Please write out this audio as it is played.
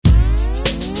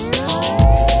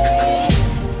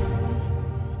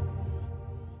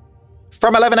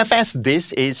From 11FS,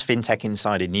 this is FinTech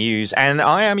Insider News, and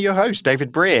I am your host,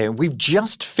 David Breer. We've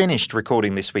just finished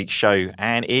recording this week's show,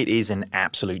 and it is an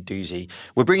absolute doozy.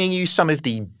 We're bringing you some of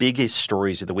the biggest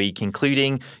stories of the week,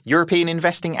 including European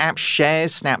investing app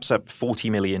Shares snaps up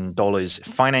 $40 million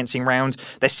financing round.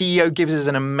 Their CEO gives us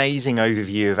an amazing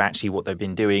overview of actually what they've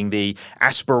been doing, the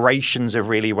aspirations of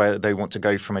really where they want to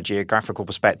go from a geographical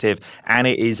perspective, and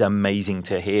it is amazing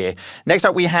to hear. Next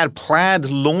up, we had Plaid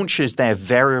launches their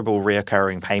variable recurring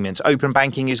payments. Open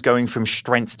banking is going from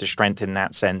strength to strength in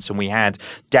that sense. And we had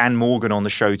Dan Morgan on the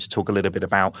show to talk a little bit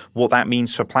about what that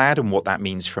means for Plaid and what that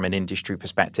means from an industry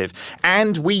perspective.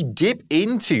 And we dip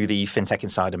into the FinTech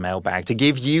Insider mailbag to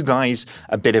give you guys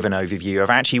a bit of an overview of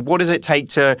actually what does it take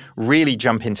to really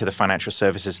jump into the financial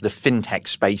services, the FinTech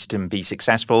space and be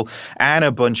successful, and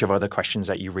a bunch of other questions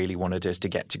that you really wanted us to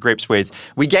get to grips with.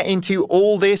 We get into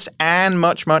all this and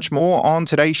much, much more on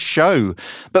today's show.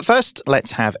 But first,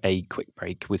 let's have a quick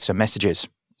break with some messages.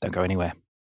 Don't go anywhere.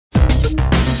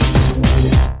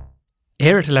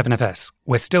 Here at 11FS,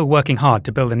 we're still working hard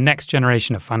to build the next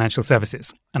generation of financial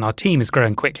services, and our team is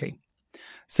growing quickly.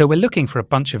 So we're looking for a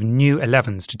bunch of new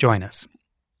 11s to join us.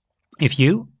 If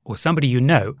you, or somebody you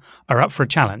know, are up for a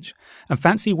challenge and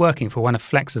fancy working for one of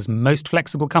Flex's most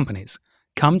flexible companies,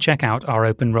 come check out our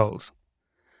open roles.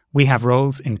 We have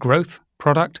roles in growth,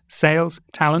 product, sales,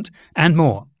 talent, and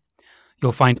more.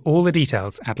 You'll find all the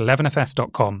details at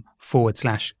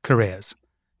 11fs.com/careers.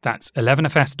 That's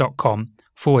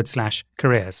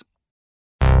 11fs.com/careers.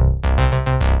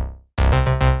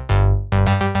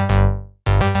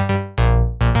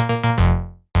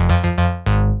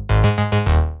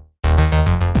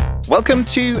 Welcome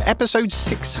to episode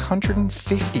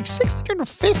 650.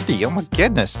 650, oh my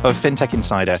goodness, of FinTech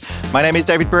Insider. My name is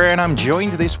David Breer, and I'm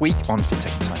joined this week on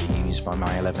FinTech Insider News by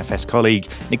my 11FS colleague,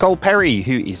 Nicole Perry,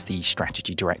 who is the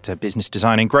Strategy Director, Business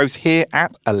Design and Growth here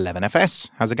at 11FS.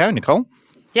 How's it going, Nicole?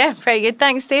 Yeah, very good.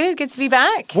 Thanks, David. Good to be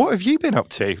back. What have you been up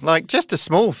to? Like, just a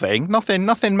small thing,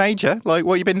 nothing major. Like,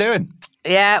 what have you been doing?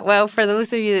 Yeah, well, for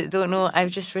those of you that don't know, I've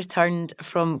just returned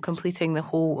from completing the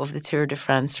whole of the Tour de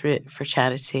France route for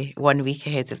charity 1 week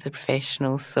ahead of the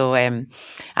professionals. So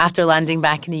after landing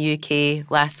back in the UK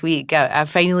last week, I'm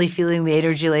finally feeling the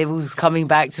energy levels coming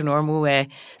back to normal.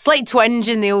 Slight twinge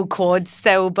in the old quads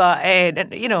still, but,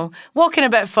 walking a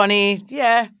bit funny.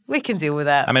 Yeah, we can deal with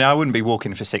that. I mean, I wouldn't be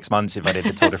walking for 6 months if I did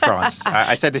the Tour de France.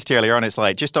 I said this to you earlier on. It's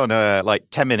like just on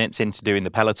 10 minutes into doing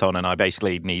the peloton, and I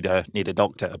basically need a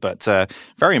doctor. But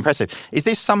very impressive. Is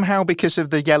this somehow because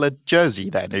of the yellow jersey?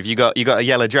 Then, have you got a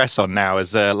yellow dress on now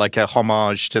as like a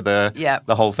homage to the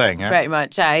whole thing? Yeah? Pretty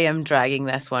much. I am dragging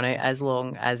this one out as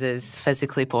long as is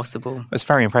physically possible. That's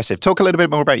very impressive. Talk a little bit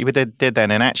more about what you did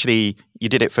then, and actually. You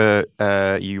did it for,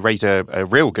 you raised a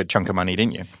real good chunk of money,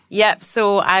 didn't you? Yep.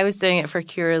 So I was doing it for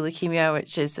Cure Leukemia,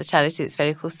 which is a charity that's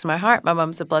very close to my heart. My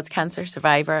mum's a blood cancer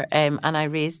survivor, and I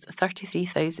raised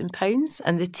 £33,000.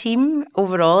 And the team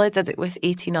overall, I did it with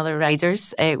 18 other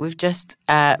riders. We've just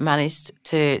managed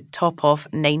to top off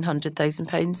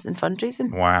 £900,000 in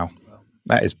fundraising. Wow.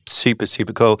 That is super,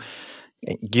 super cool.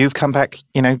 You've come back,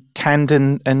 tanned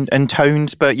and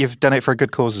toned, but you've done it for a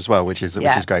good cause as well, which is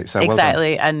great. So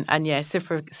exactly, well done. and yeah,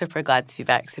 super glad to be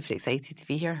back. Super excited to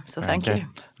be here. So thank you.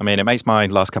 I mean, it makes my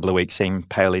last couple of weeks seem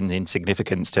pale in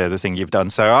insignificance to the thing you've done.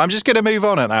 So I'm just going to move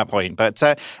on at that point. But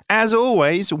as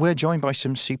always, we're joined by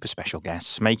some super special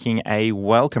guests making a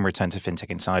welcome return to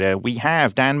FinTech Insider. We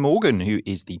have Dan Morgan, who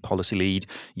is the policy lead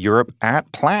Europe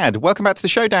at Plaid. Welcome back to the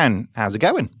show, Dan. How's it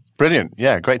going? Brilliant.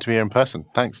 Yeah, great to be here in person.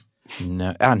 Thanks.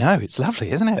 No, it's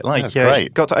lovely, isn't it? Like,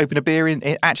 great. Got to open a beer in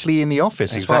the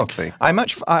office as well. Exactly.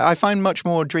 I find much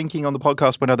more drinking on the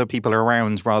podcast when other people are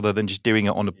around rather than just doing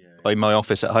it in my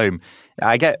office at home.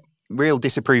 I get real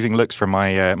disapproving looks from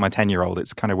my 10-year-old.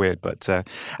 It's kind of weird. But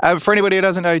for anybody who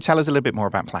doesn't know, tell us a little bit more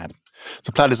about Plaid.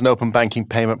 So Plaid is an open banking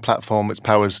payment platform which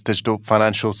powers digital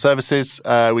financial services.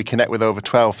 We connect with over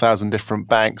 12,000 different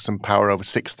banks and power over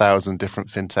 6,000 different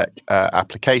fintech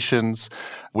applications.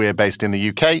 We're based in the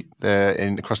UK,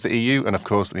 across the EU, and of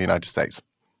course in the United States.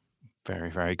 Very,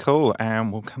 very cool.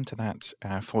 And we'll come to that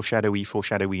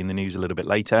foreshadowy in the news a little bit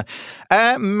later.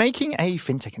 Making a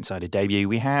FinTech Insider debut,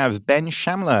 we have Ben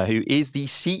Shamler, who is the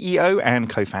CEO and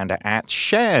co-founder at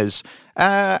Shares.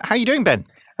 How are you doing, Ben?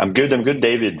 I'm good,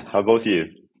 David. How about you?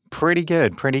 Pretty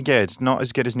good. Not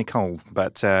as good as Nicole,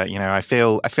 but I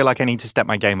feel like I need to step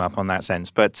my game up on that sense.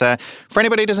 But for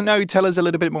anybody who doesn't know, tell us a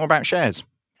little bit more about Shares.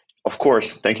 Of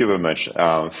course. Thank you very much.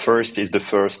 Shares is the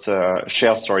first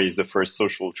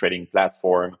social trading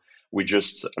platform. We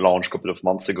just launched a couple of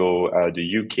months ago,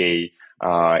 the UK.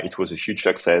 It was a huge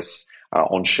success.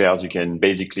 On Shares, you can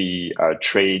basically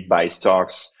trade, buy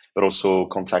stocks, but also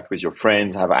contact with your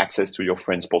friends, have access to your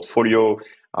friends' portfolio.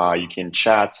 You can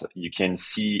chat, you can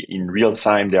see in real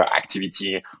time their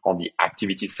activity on the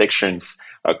activity sections,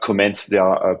 comment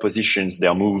their positions,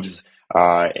 their moves,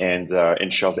 and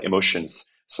share the emotions.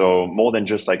 So more than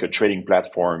just like a trading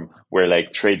platform where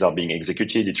like trades are being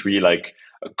executed, it's really like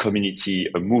a community,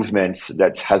 a movement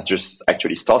that has just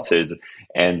actually started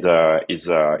and is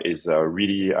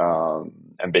really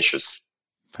ambitious.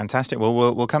 Fantastic. Well,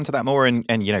 we'll come to that more, and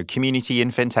community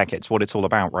in fintech. It's what it's all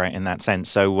about, right? In that sense.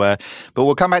 So, but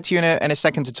we'll come back to you in a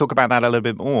second to talk about that a little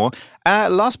bit more.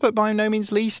 Last but by no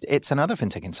means least, it's another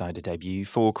Fintech Insider debut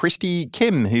for Christy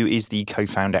Kim, who is the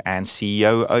co-founder and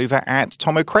CEO over at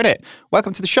Tomo Credit.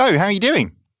 Welcome to the show. How are you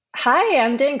doing? Hi,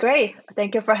 I'm doing great.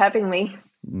 Thank you for having me.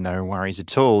 No worries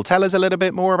at all. Tell us a little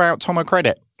bit more about Tomo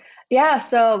Credit. Yeah,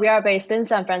 so we are based in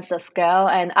San Francisco,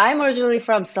 and I'm originally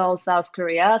from Seoul, South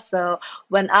Korea. So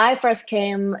when I first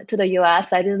came to the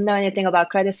US, I didn't know anything about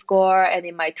credit score. And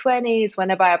in my 20s,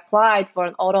 whenever I applied for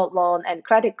an auto loan and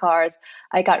credit cards,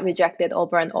 I got rejected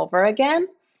over and over again.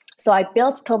 So I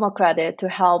built Tomo Credit to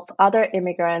help other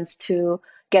immigrants to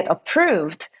get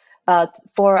approved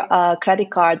for a credit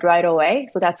card right away.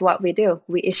 So that's what we do.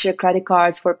 We issue credit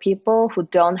cards for people who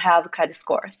don't have credit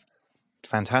scores.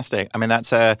 Fantastic. I mean,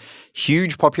 that's a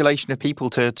huge population of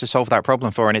people to solve that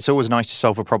problem for. And it's always nice to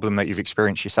solve a problem that you've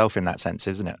experienced yourself in that sense,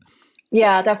 isn't it?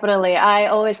 Yeah, definitely. I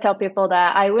always tell people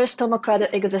that I wish Tomo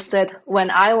Credit existed when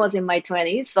I was in my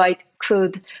 20s so I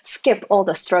could skip all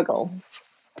the struggle.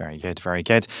 Very good, very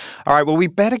good. All right, well, we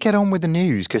better get on with the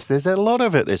news because there's a lot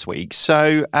of it this week.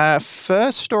 So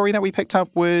first story that we picked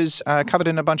up was covered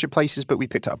in a bunch of places, but we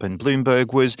picked up in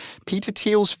Bloomberg was Peter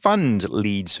Thiel's fund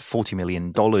leads $40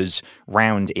 million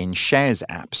round in Shares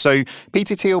app. So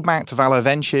Peter Thiel, backed Valor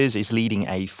Ventures, is leading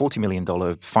a $40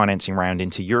 million financing round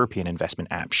into European investment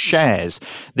app Shares.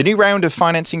 The new round of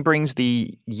financing brings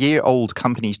the year-old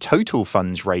company's total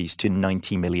funds raised to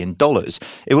 $90 million.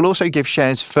 It will also give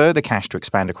Shares further cash to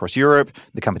expand across Europe,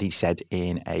 the company said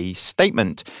in a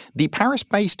statement. The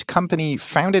Paris-based company,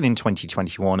 founded in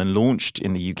 2021 and launched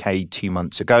in the UK 2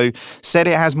 months ago, said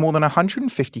it has more than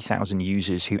 150,000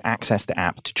 users who access the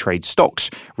app to trade stocks,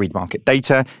 read market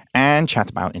data, and chat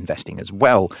about investing as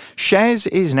well. Shares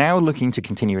is now looking to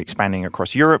continue expanding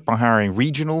across Europe by hiring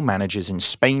regional managers in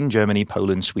Spain, Germany,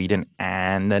 Poland, Sweden,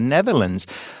 and the Netherlands.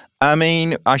 I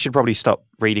mean, I should probably stop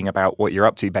reading about what you're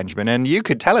up to, Benjamin, and you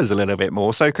could tell us a little bit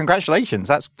more. So congratulations.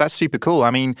 That's super cool. I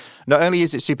mean, not only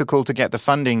is it super cool to get the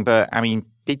funding, but I mean,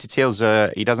 Peter Thiel's,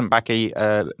 he doesn't back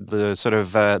the sort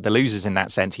of the losers in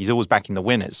that sense. He's always backing the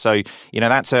winners. So,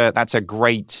 that's a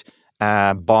great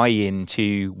buy-in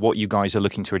to what you guys are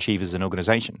looking to achieve as an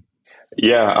organization.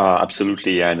 Yeah,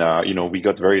 absolutely. And, we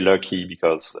got very lucky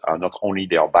because not only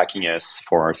they are backing us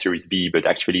for our Series B, but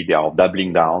actually they are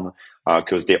doubling down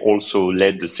because they also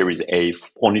led the Series A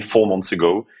only 4 months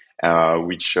ago,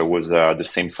 which was the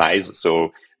same size.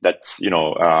 So that's,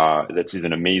 that is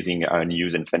an amazing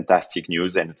news and fantastic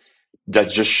news. And that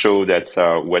just show that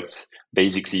what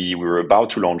basically we were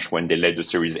about to launch when they led the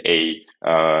Series A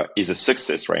is a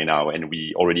success right now. And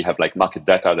we already have like market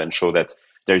data that show that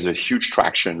there's a huge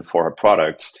traction for our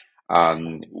product.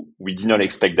 We did not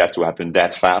expect that to happen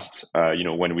that fast,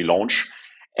 when we launch.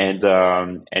 And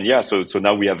yeah, so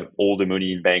now we have all the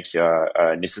money in bank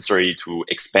necessary to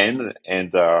expand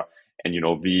and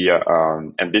be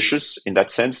ambitious in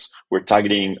that sense. We're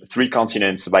targeting 3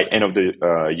 continents by end of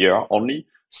the year only.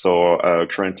 So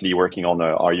currently working on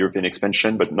our European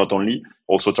expansion, but not only,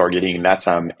 also targeting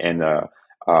LATAM and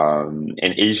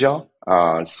Asia.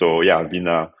 So yeah, I've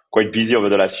been quite busy over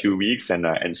the last few weeks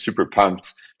and super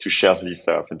pumped to share this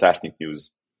fantastic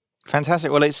news.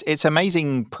 Fantastic. Well, it's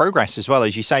amazing progress as well.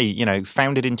 As you say,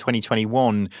 founded in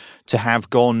 2021 to have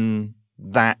gone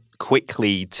that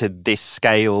quickly to this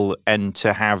scale and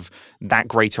to have that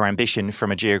greater ambition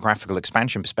from a geographical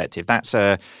expansion perspective. That's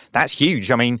huge.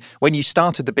 I mean, when you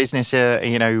started the business, at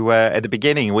the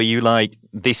beginning, were you like,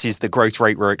 this is the growth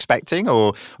rate we're expecting,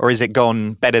 or has it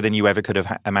gone better than you ever could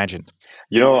have imagined?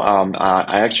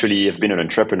 I actually have been an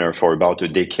entrepreneur for about a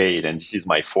decade, and this is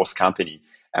my 4th company.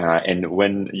 And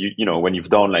when when you've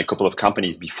done like a couple of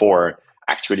companies before,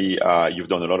 actually you've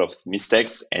done a lot of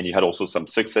mistakes, and you had also some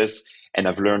success. And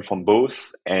I've learned from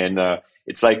both. And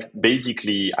it's like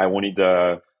basically I wanted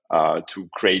to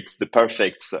create the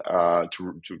perfect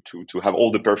to have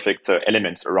all the perfect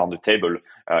elements around the table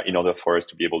in order for us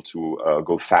to be able to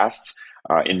go fast.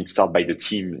 and it started by the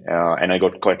team. And I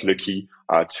got quite lucky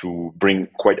to bring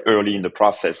quite early in the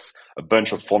process a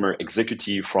bunch of former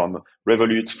executives from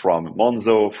Revolut, from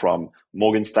Monzo, from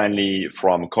Morgan Stanley,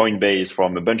 from Coinbase,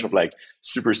 from a bunch of like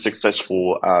super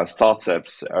successful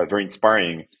startups, very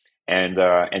inspiring. And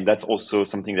that's also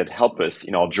something that helped us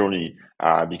in our journey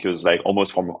because like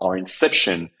almost from our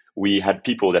inception, we had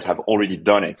people that have already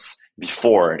done it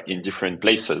before in different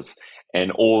places.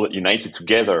 And all united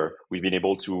together, we've been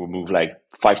able to move like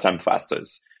 5 times faster.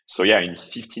 So yeah, in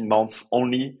 15 months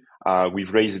only,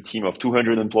 we've raised a team of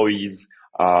 200 employees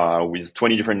with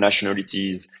 20 different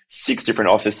nationalities, 6 different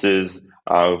offices.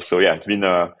 So yeah, it's been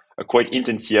a quite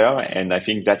intense year. And I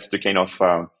think that's the kind of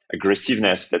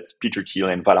aggressiveness that Peter Thiel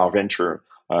and Valar Venture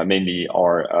mainly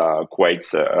are quite,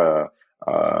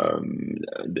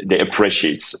 they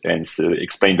appreciate and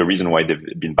explain the reason why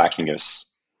they've been backing us.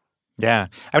 Yeah.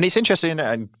 I mean, it's interesting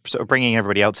sort of bringing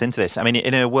everybody else into this. I mean,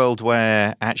 in a world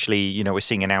where actually, we're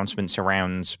seeing announcements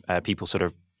around people sort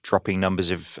of dropping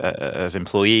numbers of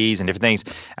employees and different things.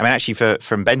 I mean, actually,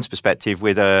 from Ben's perspective,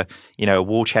 with a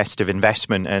war chest of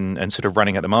investment and sort of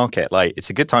running at the market, like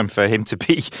it's a good time for him to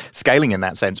be scaling in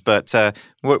that sense. But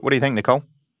what do you think, Nicole?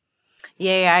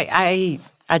 Yeah,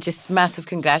 I just massive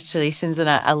congratulations, and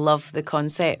I love the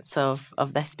concept of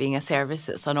this being a service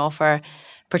that's on offer.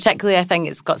 Particularly, I think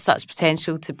it's got such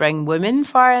potential to bring women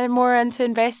far more into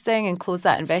investing and close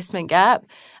that investment gap.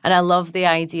 And I love the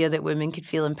idea that women could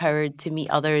feel empowered to meet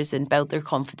others and build their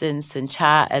confidence and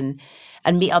chat and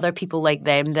meet other people like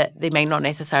them that they might not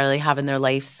necessarily have in their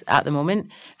lives at the moment.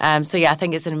 So yeah, I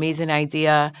think it's an amazing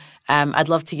idea. I'd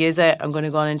love to use it. I'm going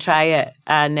to go on and try it.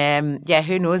 And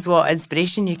who knows what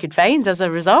inspiration you could find as a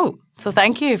result. So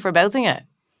thank you for building it.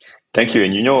 Thank you.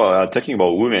 And talking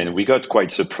about women, we got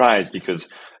quite surprised because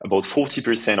about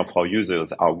 40% of our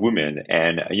users are women.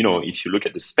 And, if you look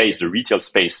at the space, the retail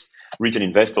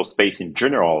investor space in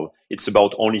general, it's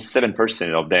about only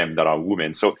 7% of them that are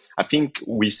women. So I think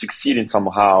we succeeded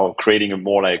somehow creating a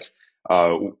more like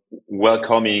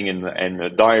welcoming and a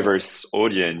diverse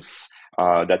audience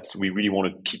that we really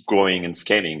want to keep growing and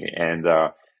scaling. And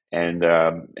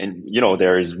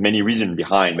there is many reasons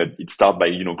behind, but it starts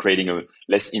by creating a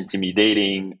less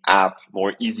intimidating app,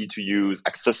 more easy to use,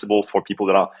 accessible for people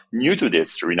that are new to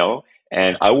this.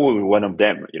 And I was one of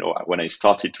them. When I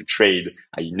started to trade,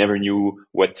 I never knew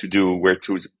what to do, where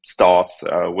to start,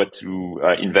 what to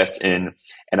invest in,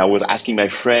 and I was asking my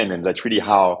friend, and that's really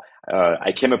how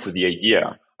I came up with the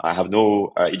idea. I have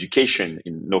no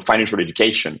no financial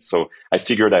education, so I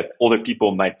figured that other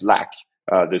people might lack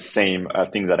the same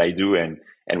thing that I do, and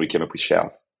we came up with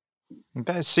shares.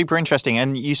 That's super interesting.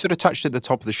 And you sort of touched at the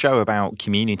top of the show about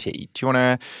community. Do you want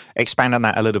to expand on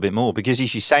that a little bit more? Because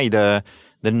as you say, the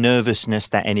nervousness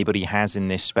that anybody has in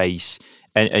this space,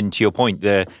 and to your point,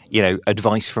 the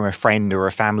advice from a friend or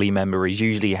a family member is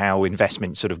usually how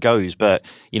investment sort of goes. But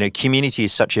community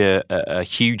is such a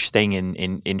huge thing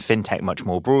in fintech, much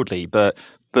more broadly. But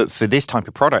for this type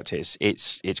of product,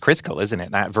 it's critical, isn't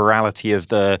it? That virality of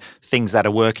the things that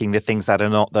are working, the things that are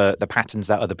not, the patterns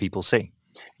that other people see.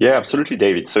 Yeah, absolutely,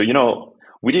 David. So,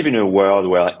 we live in a world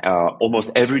where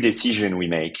almost every decision we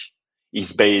make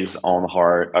is based on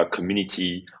our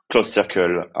community, close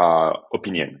circle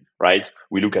opinion, right?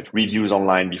 We look at reviews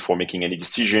online before making any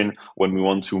decision when we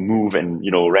want to move and,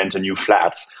 rent a new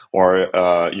flat or,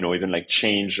 even like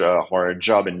change our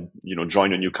job and,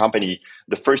 join a new company.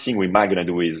 The first thing we might going to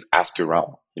do is ask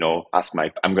around. I'm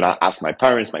going to ask my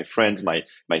parents, my friends,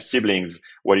 my siblings,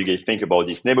 what do you guys think about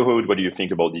this neighborhood? What do you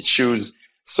think about these shoes?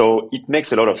 So it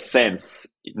makes a lot of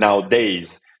sense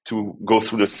nowadays to go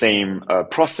through the same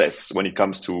process when it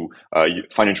comes to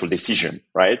financial decision,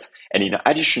 right? And in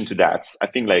addition to that, I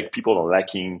think like people are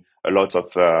lacking a lot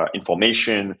of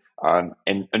information. And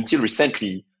until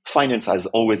recently, finance has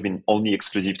always been only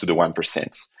exclusive to the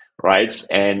 1%, right?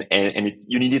 And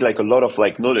you needed like a lot of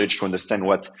like knowledge to understand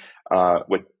what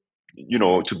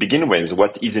to begin with,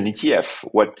 what is an ETF?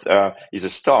 What is a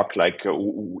stock? Like,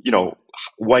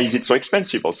 why is it so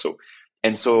expensive also?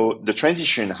 And so the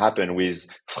transition happened with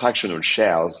fractional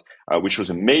shares, which was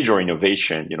a major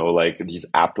innovation, like this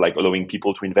app, like allowing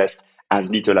people to invest as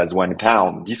little as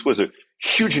 £1. This was a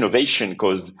huge innovation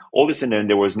because all of a sudden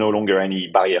there was no longer any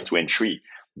barrier to entry.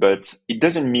 But it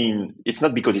doesn't mean, it's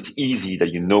not because it's easy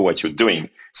that you know what you're doing.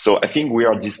 So I think we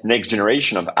are this next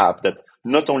generation of app that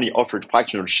not only offered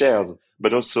fractional shares,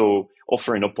 but also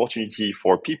offer an opportunity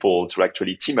for people to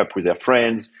actually team up with their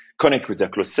friends, connect with their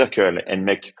close circle, and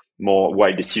make more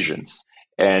wide decisions.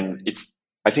 And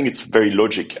I think it's very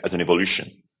logic as an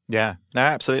evolution. Yeah, no,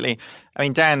 absolutely. I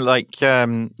mean, Dan,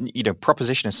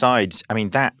 proposition aside, I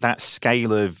mean, that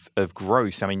scale of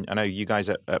growth. I mean, I know you guys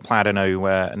at Plaid are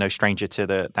no stranger to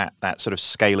that sort of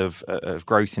scale of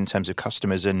growth in terms of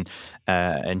customers and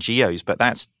geos, but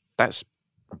that's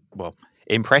well,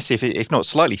 impressive, if not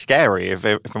slightly scary, if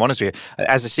I'm honest with you.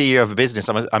 As a CEO of a business,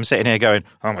 I'm sitting here going,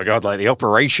 oh my God, like the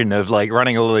operation of like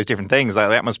running all those different things, like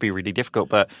that must be really difficult.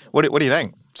 But what do you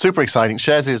think? Super exciting.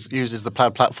 Shares uses the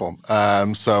Plaid platform.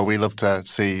 So we love to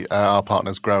see our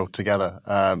partners grow together.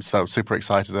 So super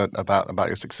excited about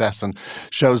your success, and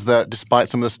shows that despite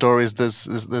some of the stories,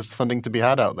 there's funding to be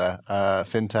had out there.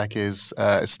 Fintech is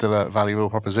still a valuable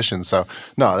proposition. So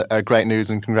no, great news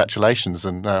and congratulations,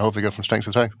 and hopefully go from strength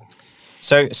to strength.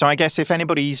 So I guess if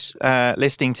anybody's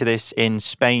listening to this in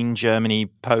Spain, Germany,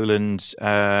 Poland,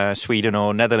 Sweden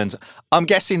or Netherlands, I'm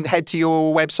guessing head to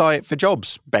your website for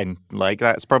jobs, Ben. Like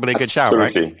that's probably a good shout,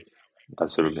 right?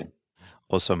 Absolutely.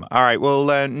 Awesome. All right.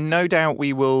 Well, no doubt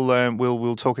we will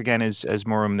we'll talk again as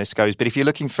more on this goes. But if you're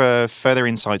looking for further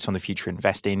insights on the future of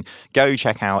investing, go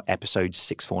check out episode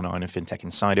 649 of FinTech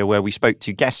Insider, where we spoke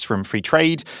to guests from Free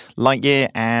Trade, Lightyear,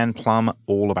 and Plum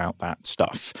all about that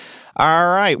stuff. All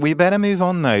right, we better move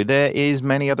on, though. There is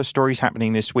many other stories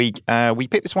happening this week. We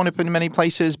picked this one up in many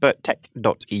places, but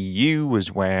tech.eu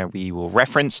was where we will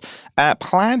reference.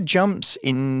 Plaid jumps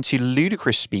into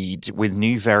ludicrous speed with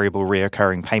new variable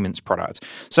reoccurring payments product.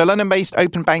 So London-based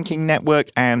open banking network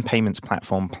and payments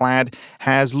platform Plaid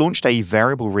has launched a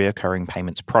variable reoccurring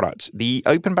payments product. The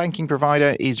open banking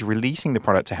provider is releasing the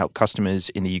product to help customers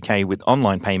in the UK with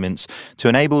online payments to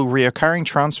enable reoccurring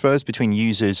transfers between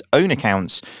users' own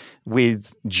accounts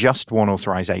with just one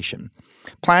authorization.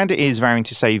 Plaid is vowing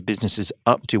to save businesses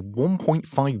up to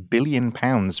 £1.5 billion.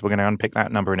 We're going to unpick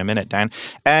that number in a minute, Dan,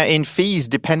 in fees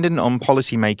dependent on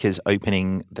policymakers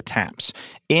opening the taps.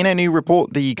 In a new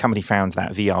report, the company found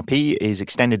that VRP is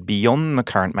extended beyond the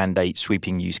current mandate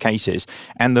sweeping use cases,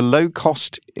 and the low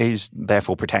cost is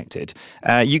therefore protected.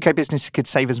 UK businesses could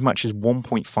save as much as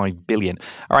 £1.5 billion.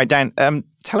 All right, Dan,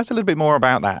 tell us a little bit more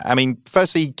about that. I mean,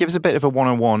 firstly, give us a bit of a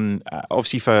one-on-one.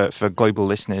 Obviously, for global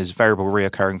listeners, variable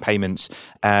reoccurring payments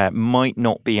might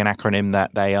not be an acronym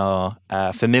that they are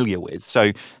familiar with.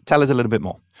 So tell us a little bit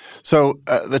more. So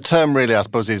the term really, I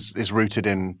suppose, is rooted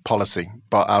in policy,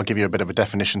 but I'll give you a bit of a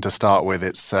definition to start with.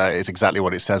 It's exactly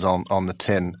what it says on the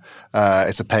tin.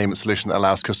 It's a payment solution that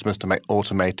allows customers to make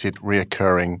automated,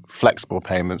 reoccurring, flexible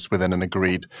payments within an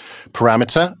agreed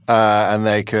parameter, and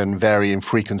they can vary in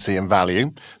frequency and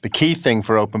value. The key thing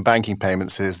for open banking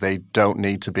payments is they don't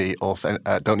need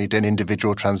an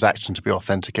individual transaction to be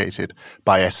authenticated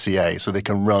by SCA, so they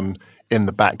can run in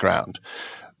the background.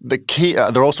 The key,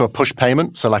 they're also a push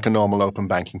payment, so like a normal open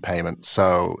banking payment,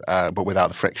 so but without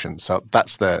the friction. So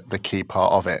that's the key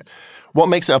part of it. What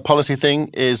makes it a policy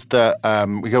thing is that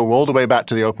we go all the way back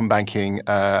to the open banking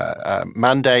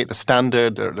mandate, the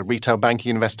standard, the retail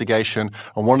banking investigation,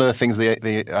 and one of the things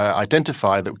they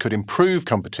identified that could improve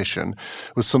competition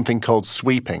was something called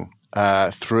sweeping.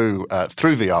 Through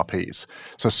VRPs.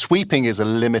 So sweeping is a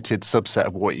limited subset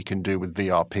of what you can do with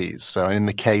VRPs. So in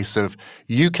the case of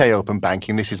UK open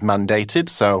banking, this is mandated,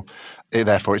 so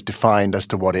therefore it's defined as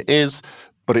to what it is,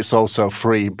 but it's also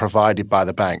free, provided by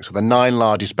the bank. So the 9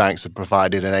 largest banks have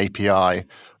provided an API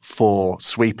for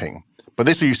sweeping. But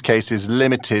this use case is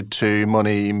limited to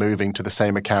money moving to the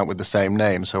same account with the same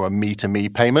name, so a me-to-me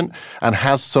payment, and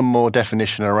has some more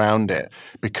definition around it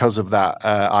because of that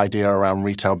idea around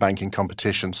retail banking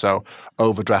competition. So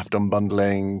overdraft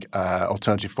unbundling,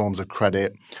 alternative forms of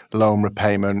credit, loan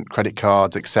repayment, credit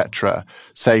cards, etc.,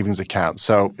 savings accounts.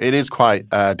 So it is quite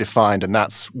defined, and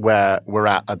that's where we're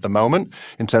at the moment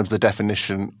in terms of the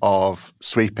definition of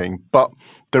sweeping. But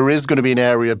there is going to be an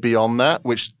area beyond that,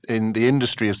 which in the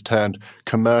industry is termed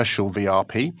commercial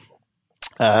VRP.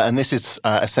 And this is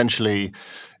essentially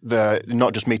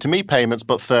not just me-to-me payments,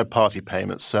 but third-party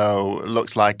payments. So it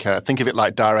looks like, think of it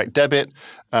like direct debit,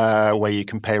 where you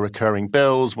can pay recurring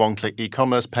bills, one-click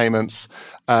e-commerce payments.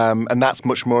 And that's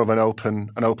much more of an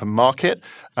open market.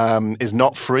 Is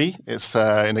not free. It's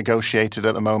negotiated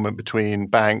at the moment between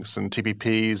banks and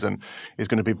TPPs, and is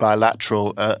going to be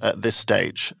bilateral at this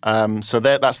stage. So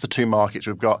that's the two markets.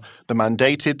 We've got the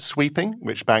mandated sweeping,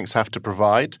 which banks have to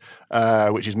provide,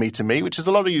 which is me-to-me, which is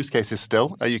a lot of use cases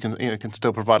still. You can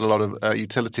still provide a lot of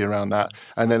utility around that.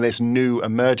 And then this new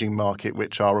emerging market,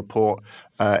 which our report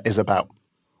is about.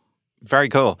 Very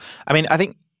cool. I mean, I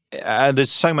think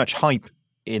there's so much hype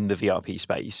in the VRP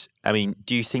space. I mean,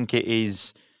 do you think it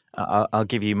is? I'll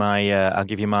give you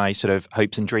my sort of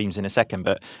hopes and dreams in a second.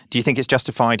 But do you think it's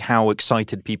justified how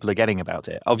excited people are getting about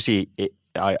it? Obviously,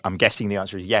 I'm guessing the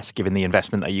answer is yes, given the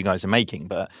investment that you guys are making.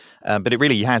 But it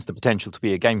really has the potential to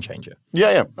be a game changer.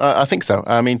 Yeah, I think so.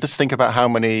 I mean, just think about how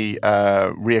many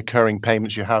reoccurring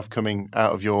payments you have coming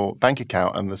out of your bank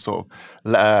account and the sort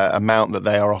of amount that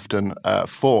they are often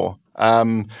for.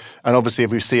 And obviously,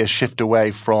 if we see a shift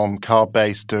away from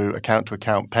card-based to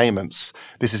account-to-account payments,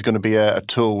 this is going to be a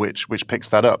tool which picks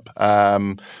that up.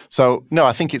 So no,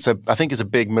 I think it's a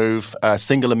big move.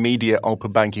 Single immediate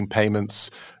open banking payments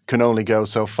can only go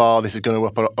so far. This is going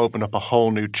to open up a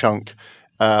whole new chunk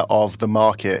of the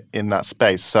market in that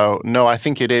space. So no, I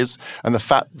think it is, and the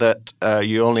fact that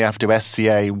you only have to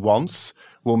SCA once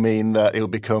will mean that it'll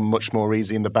become much more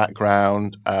easy in the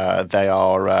background. They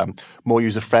are more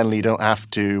user-friendly. You don't have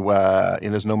to,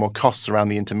 there's no more costs around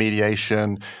the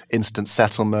intermediation, instant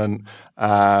settlement.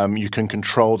 You can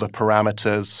control the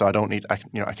parameters, so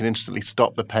I can instantly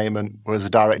stop the payment, whereas a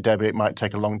direct debit it might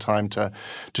take a long time to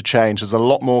change. There's a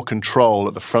lot more control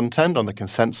at the front end on the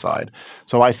consent side.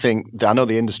 So I know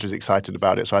the industry is excited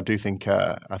about it, so I do think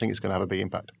it's going to have a big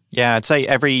impact. Yeah, I'd say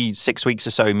every 6 weeks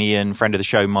or so, me and friend of the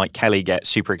show, Mike Kelly, get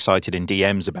super excited in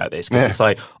DMs about this because it's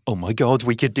like, oh my God,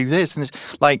 we could do this. And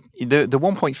it's like the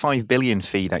 1.5 billion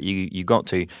fee that you got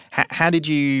to, how did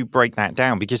you break that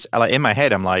down? Because like in my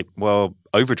head, I'm like, well,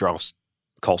 overdrafts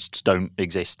costs don't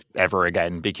exist ever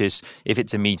again, because if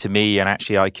it's a me-to-me and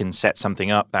actually I can set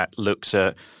something up that looks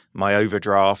at my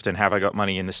overdraft and have I got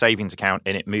money in the savings account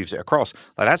and it moves it across,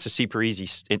 like that's a super easy,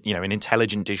 an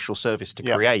intelligent digital service to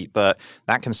create, but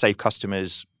that can save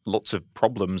customers lots of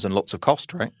problems and lots of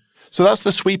cost, right? So that's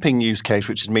the sweeping use case,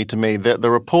 which is me-to-me. The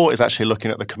report is actually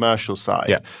looking at the commercial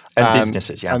side. And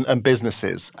businesses, And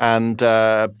businesses. And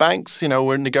banks,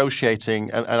 we're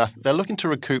negotiating, and they're looking to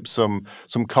recoup some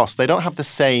costs. They don't have the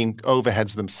same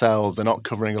overheads themselves. They're not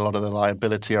covering a lot of the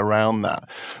liability around that.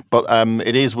 But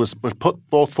was put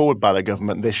forward by the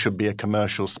government, this should be a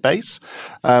commercial space.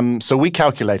 So we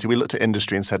looked at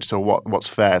industry and said, so what's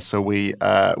fair? So we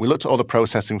looked at all the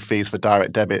processing fees for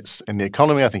direct debits in the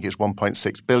economy. I think it's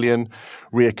 1.6 billion.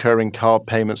 Reoccurring card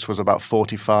payments was about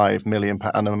 45 million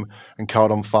per annum, and card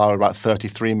on file about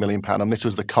 33 million per annum. This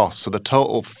was the cost. So the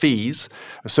total fees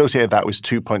associated with that was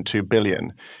 2.2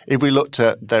 billion. If we looked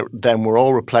at them were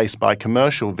all replaced by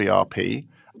commercial VRP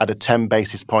at a 10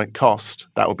 basis point cost,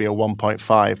 that would be a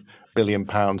 1.5 billion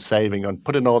pound saving on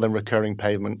putting all them recurring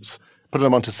payments, putting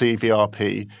them onto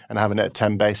CVRP and having it at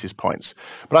 10 basis points.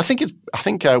 But I think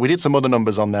we did some other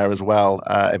numbers on there as well.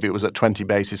 If it was at 20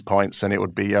 basis points, then it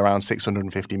would be around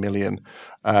 650 million,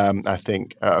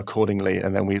 accordingly.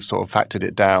 And then we've sort of factored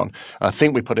it down. And I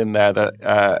think we put in there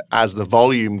that as the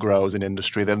volume grows in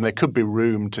industry, then there could be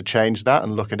room to change that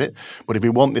and look at it. But if we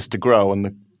want this to grow,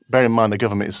 and bear in mind, the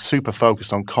government is super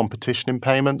focused on competition in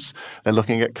payments. They're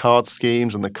looking at card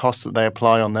schemes and the costs that they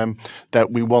apply on them.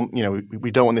 That we want,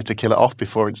 we don't want it to kill it off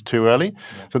before it's too early.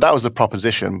 Yeah. So that was the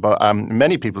proposition. But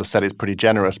many people have said it's pretty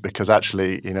generous because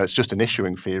actually, it's just an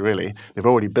issuing fee, really. They've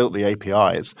already built the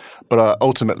APIs. But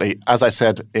ultimately, as I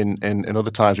said in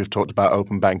other times we've talked about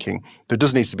open banking, there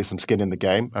does need to be some skin in the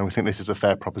game, and we think this is a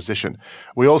fair proposition.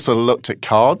 We also looked at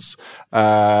cards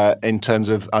in terms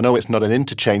of, I know it's not an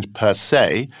interchange per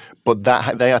se, but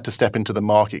that they had to step into the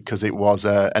market because it was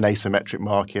an asymmetric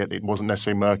market. It wasn't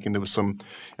necessarily working. There was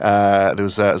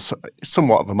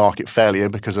somewhat of a market failure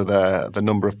because of the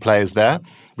number of players there.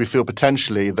 We feel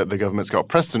potentially that the government's got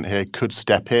precedent here, could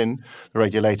step in, the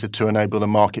regulator, to enable the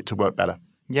market to work better.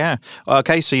 Yeah.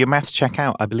 Okay. So your maths check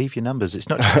out. I believe your numbers. It's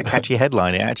not just a catchy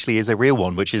headline. It actually is a real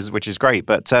one, which is great.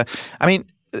 But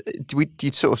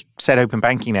you sort of said open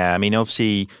banking there. I mean,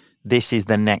 obviously, this is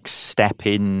the next step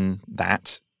in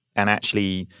that. And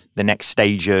actually the next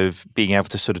stage of being able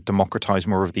to sort of democratize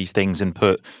more of these things and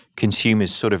put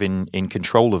consumers sort of in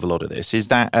control of a lot of this. Is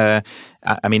that,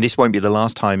 this won't be the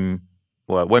last time,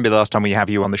 well, it won't be the last time we have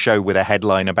you on the show with a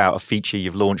headline about a feature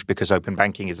you've launched because open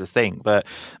banking is a thing. But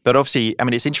obviously,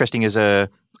 it's interesting as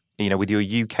with your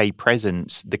UK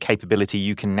presence, the capability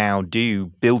you can now do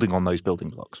building on those building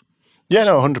blocks. Yeah,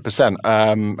 no, 100%.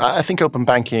 I think open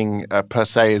banking per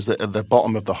se is at the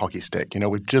bottom of the hockey stick.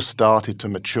 We've just started to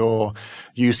mature.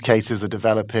 Use cases are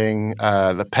developing.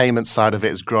 The payment side of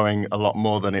it is growing a lot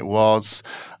more than it was.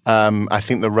 I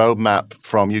think the roadmap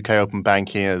from UK open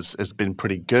banking has been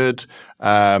pretty good,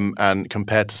 and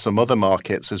compared to some other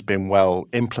markets has been well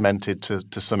implemented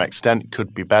to some extent.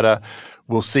 Could be better.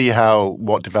 We'll see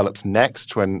what develops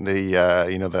next when the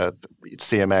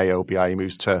CMA OBI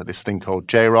moves to this thing called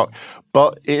JROC.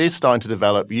 But it is starting to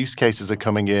develop. Use cases are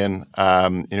coming in.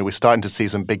 We're starting to see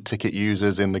some big ticket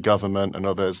users in the government and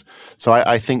others. So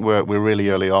I think we're really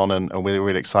early on, and we're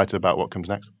really excited about what comes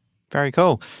next. Very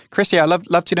cool. Christy, I'd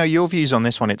love to know your views on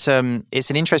this one. It's an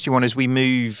interesting one as we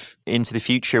move into the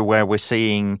future where we're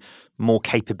seeing more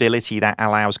capability that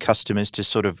allows customers to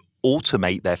sort of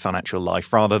automate their financial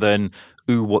life rather than,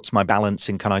 ooh, what's my balance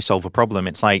and can I solve a problem?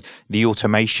 It's like the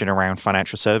automation around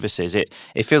financial services. It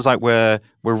feels like we're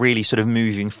really sort of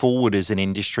moving forward as an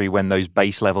industry when those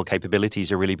base level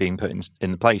capabilities are really being put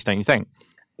in place, don't you think?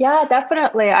 Yeah,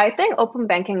 definitely. I think open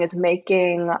banking is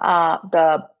making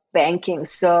the banking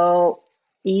so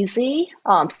easy.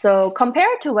 So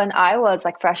compared to when I was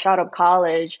like fresh out of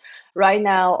college, right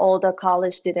now all the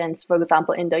college students, for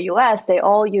example, in the US, they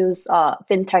all use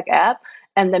fintech app.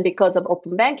 And then because of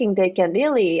open banking, they can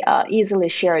really easily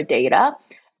share data.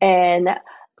 And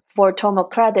for Tomo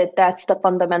Credit, that's the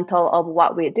fundamental of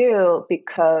what we do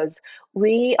because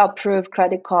we approve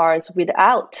credit cards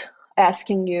without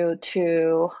asking you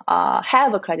to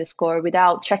have a credit score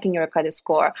without checking your credit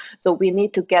score. So we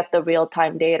need to get the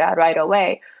real-time data right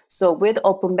away. So with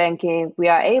open banking, we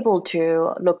are able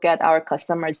to look at our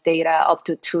customers' data up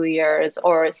to 2 years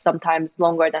or sometimes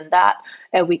longer than that.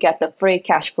 And we get the free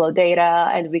cash flow data.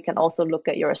 And we can also look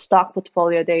at your stock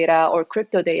portfolio data or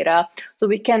crypto data. So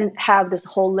we can have this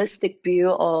holistic view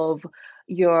of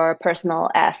your personal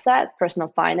asset, personal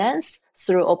finance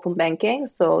through open banking.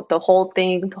 So the whole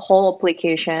thing, the whole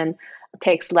application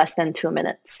takes less than 2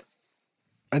 minutes.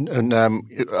 And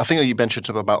I think you mentioned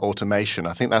something about automation.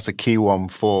 I think that's a key one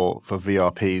for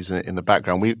VRPs in the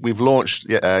background. We've launched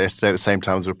yesterday at the same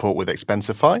time as a report with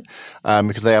Expensify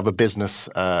because they have a business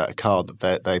card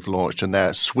that they've launched and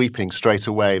they're sweeping straight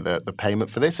away the payment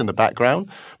for this in the background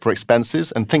for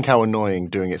expenses. And think how annoying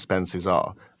doing expenses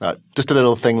are. Just a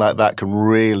little thing like that can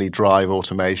really drive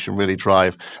automation, really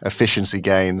drive efficiency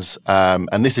gains.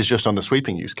 And this is just on the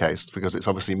sweeping use case because it's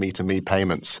obviously me-to-me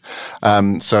payments.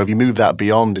 So if you move that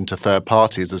beyond into third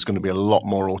parties, there's going to be a lot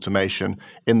more automation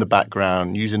in the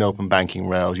background using open banking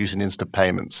rails, using instant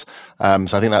payments. So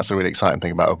I think that's a really exciting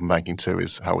thing about open banking too,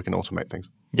 is how we can automate things.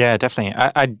 Yeah, definitely.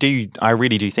 I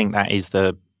really do think that is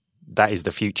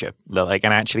the future. Like,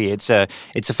 and actually, it's a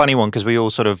funny one because we're all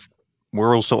sort of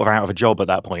out of a job at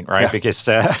that point, right?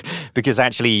 Yeah. Because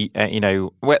actually, and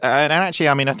actually,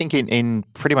 I mean, I think in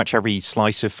pretty much every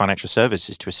slice of financial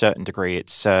services to a certain degree,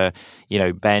 it's,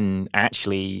 Ben,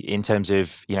 actually, in terms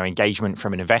of, engagement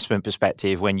from an investment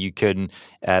perspective, when you can,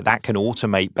 that can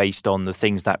automate based on the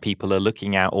things that people are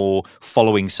looking at or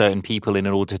following certain people in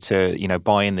order to,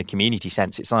 buy in the community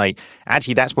sense. It's like,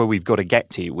 actually, that's where we've got to get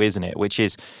to, isn't it? Which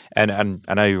is, and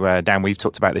I know, Dan, we've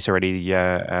talked about this already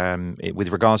with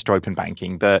regards to open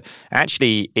banking, but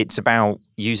actually it's about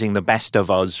using the best of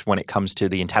us when it comes to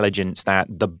the intelligence that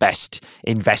the best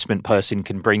investment person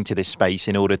can bring to this space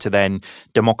in order to then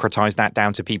democratize that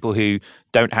down to people who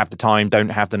don't have the time, don't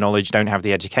have the knowledge, don't have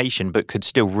the education, but could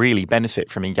still really benefit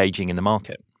from engaging in the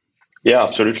market. Yeah,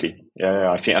 absolutely.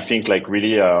 Yeah, I think like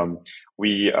really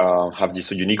we have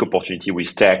this unique opportunity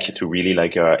with tech to really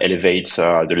elevate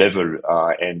the level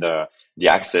and the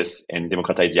access and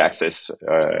democratize the access,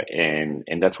 and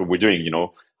that's what we're doing.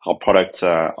 Our products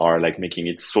are making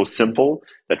it so simple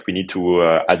that we need to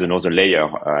add another layer,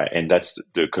 and that's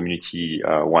the community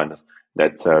one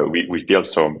that we've built.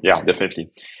 So yeah, definitely,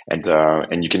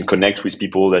 and you can connect with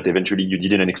people that eventually you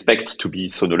didn't expect to be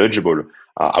so knowledgeable.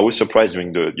 I was surprised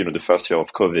during the first year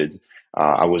of COVID.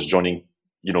 I was joining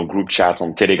group chat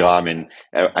on Telegram, and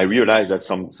I realized that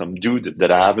some dude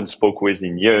that I haven't spoke with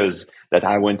in years, that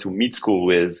I went to mid school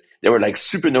with, they were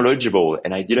super knowledgeable,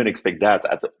 and I didn't expect that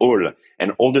at all.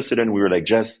 And all of a sudden, we were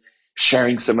just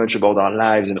sharing so much about our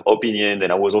lives and opinion.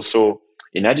 And I was also,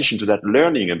 in addition to that,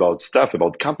 learning about stuff,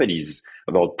 about companies,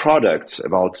 about products,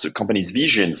 about companies'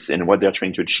 visions and what they're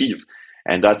trying to achieve.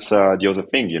 And that's the other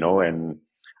thing, and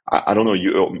I don't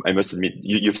know. I must admit,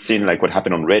 you've seen what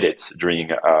happened on Reddit during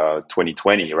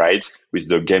 2020, right? With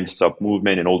the GameStop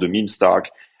movement and all the meme stock.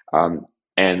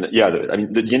 And yeah,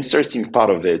 the interesting part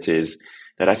of it is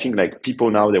that I think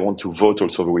people now, they want to vote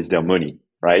also with their money,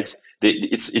 right?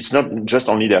 It's not just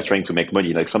only they're trying to make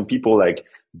money. Some people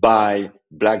buy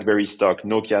BlackBerry stock,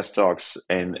 Nokia stocks,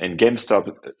 and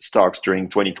GameStop stocks during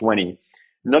 2020.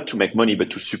 Not to make money, but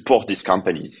to support these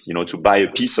companies, to buy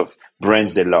a piece of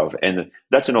brands they love. And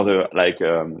that's another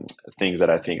thing that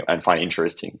I think I find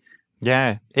interesting.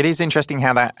 Yeah, it is interesting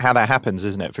how that happens,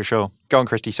 isn't it? For sure. Go on,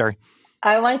 Christy, sorry.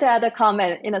 I wanted to add a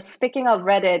comment. Speaking of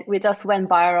Reddit, we just went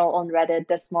viral on Reddit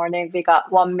this morning. We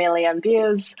got 1 million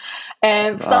views.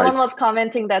 And nice. Someone was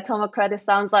commenting that Tomo Credit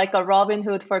sounds like a Robin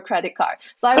Hood for credit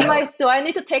cards. So I'm like, do I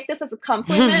need to take this as a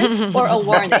compliment or a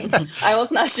warning? I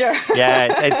was not sure.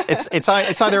 Yeah,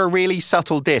 it's either a really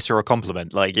subtle diss or a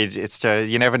compliment. It's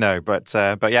you never know. But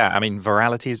yeah, I mean,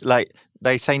 virality is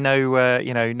They say no,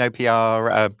 no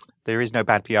PR. There is no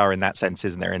bad PR in that sense,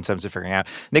 isn't there, in terms of figuring out.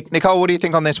 Nicole, what do you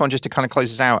think on this one, just to kind of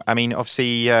close us out? I mean,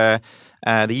 obviously, the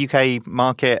UK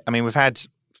market, I mean,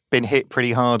 been hit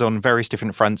pretty hard on various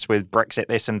different fronts with Brexit,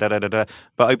 this and da-da-da-da.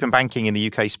 But open banking in the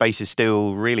UK space is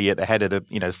still really at the head of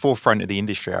the forefront of the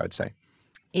industry, I would say.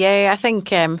 Yeah, I think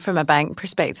from a bank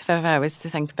perspective, if I was to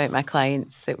think about my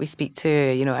clients that we speak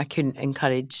to, I couldn't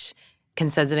encourage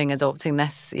considering adopting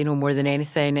this, more than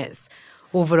anything. It's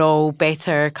overall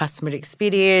better customer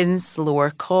experience,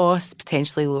 lower costs,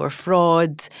 potentially lower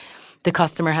fraud. The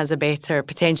customer has a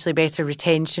potentially better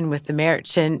retention with the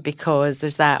merchant because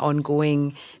there's that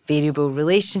ongoing variable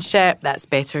relationship. That's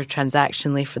better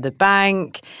transactionally for the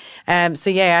bank.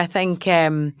 I think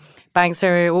banks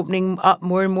are opening up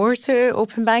more and more to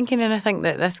open banking, and I think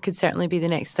that this could certainly be the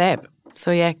next step. So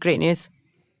yeah, great news.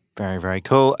 Very, very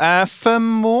cool. For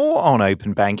more on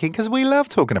open banking, because we love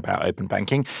talking about open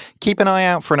banking, keep an eye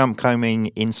out for an upcoming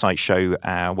Insight show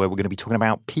where we're going to be talking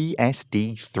about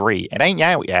PSD3. It ain't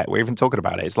out yet. We're even talking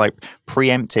about it. It's like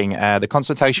preempting the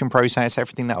consultation process,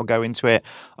 everything that will go into it,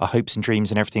 our hopes and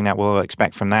dreams and everything that we'll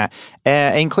expect from that,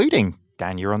 including...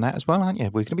 Dan, you're on that as well, aren't you?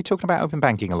 We're going to be talking about open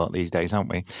banking a lot these days, aren't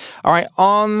we? All right,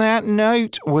 on that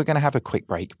note, we're going to have a quick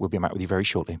break. We'll be back with you very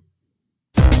shortly.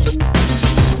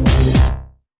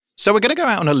 So we're going to go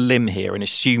out on a limb here and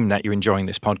assume that you're enjoying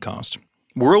this podcast.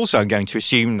 We're also going to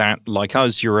assume that, like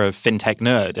us, you're a fintech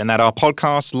nerd and that our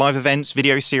podcasts, live events,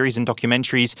 video series and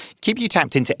documentaries keep you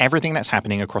tapped into everything that's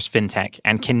happening across fintech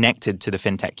and connected to the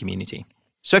fintech community.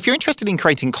 So if you're interested in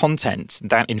creating content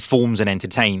that informs and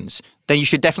entertains, then you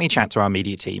should definitely chat to our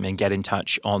media team and get in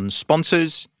touch on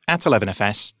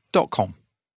sponsors@11fs.com.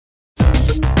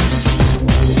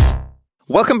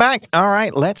 Welcome back. All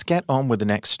right, let's get on with the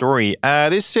next story.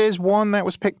 This is one that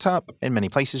was picked up in many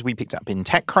places. We picked up in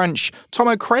TechCrunch.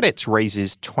 Tomo Credit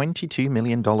raises $22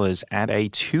 million at a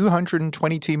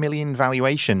 $222 million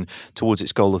valuation towards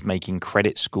its goal of making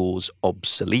credit scores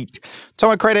obsolete.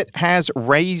 Tomo Credit has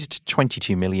raised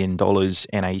 $22 million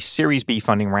in a Series B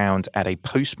funding round at a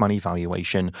post-money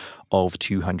valuation of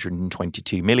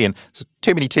 $222 million. So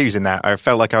too many twos in that. I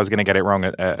felt like I was going to get it wrong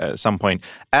at some point.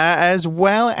 As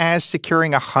well as securing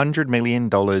 $100 million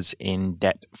in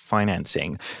debt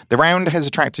financing. The round has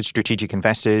attracted strategic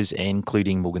investors,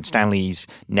 including Morgan Stanley's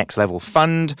Next Level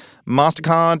Fund,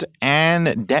 MasterCard,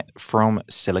 and debt from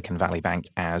Silicon Valley Bank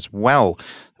as well.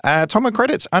 Tomo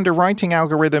Credit's underwriting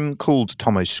algorithm called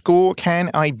Tomo Score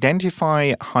can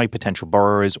identify high-potential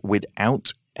borrowers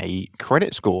without a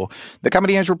credit score. The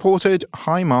company has reported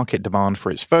high market demand for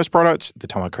its first product, the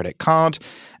Tomo Credit Card,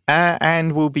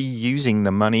 and will be using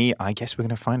the money. I guess we're going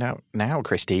to find out now,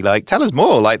 Christy. Tell us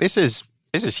more. This is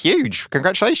huge.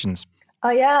 Congratulations. Oh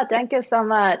yeah, thank you so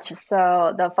much.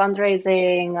 So the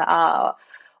fundraising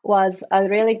was a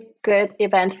really good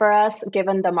event for us,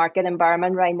 given the market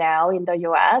environment right now in the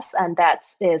US, and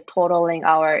that is totaling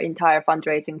our entire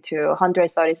fundraising to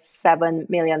 $137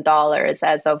 million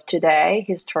as of today,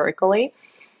 historically.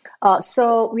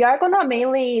 So we are going to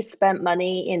mainly spend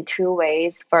money in two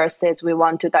ways. First is we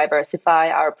want to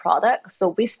diversify our product.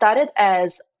 So we started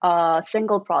as a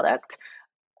single product,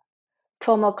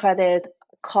 Tomo Credit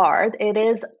Card. It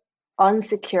is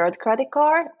unsecured credit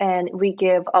card, and we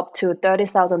give up to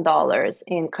 $30,000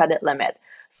 in credit limit.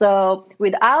 So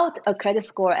without a credit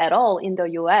score at all in the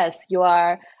US, you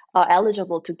are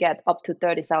eligible to get up to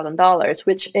 $30,000,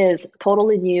 which is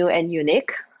totally new and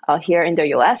unique here in the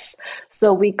US.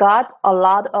 So we got a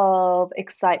lot of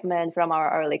excitement from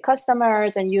our early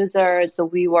customers and users. So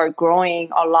we were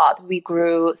growing a lot. We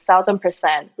grew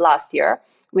 1,000% last year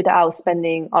without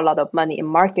spending a lot of money in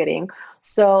marketing.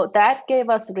 So that gave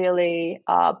us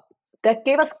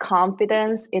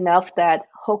confidence enough that,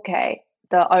 okay,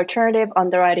 the alternative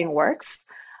underwriting works.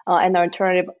 And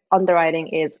alternative underwriting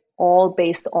is all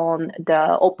based on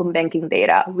the open banking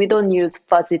data. We don't use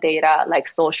fuzzy data like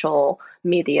social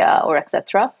media or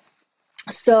etc.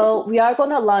 So we are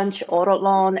going to launch auto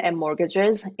loan and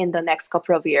mortgages in the next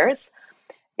couple of years.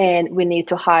 And we need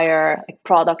to hire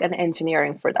product and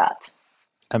engineering for that.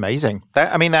 Amazing.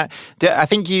 I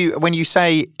think when you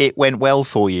say it went well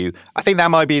for you, I think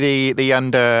that might be the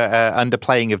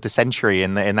underplaying of the century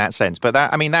in that sense. But the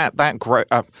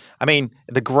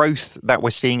growth that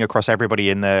we're seeing across everybody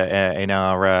in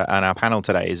our panel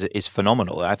today is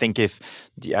phenomenal. I think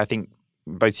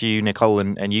both you, Nicole,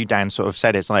 and you, Dan, sort of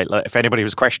said it's like if anybody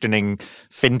was questioning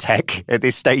fintech at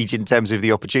this stage in terms of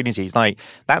the opportunities,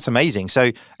 that's amazing. So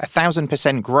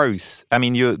 1,000% growth. I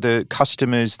mean, the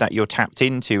customers that you're tapped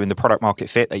into and the product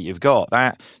market fit that you've got,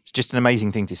 that's just an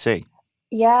amazing thing to see.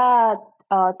 Yeah,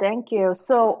 thank you.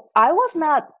 So I was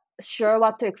not sure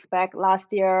what to expect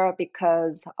last year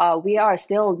because we are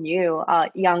still new,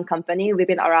 young company. We've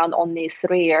been around only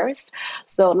 3 years.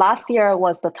 So last year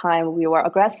was the time we were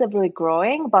aggressively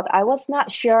growing, but I was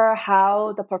not sure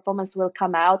how the performance will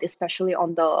come out, especially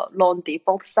on the loan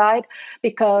default side,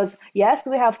 because yes,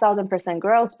 we have 1,000%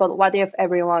 growth, but what if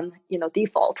everyone,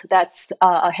 default? That's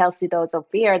a healthy dose of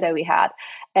fear that we had.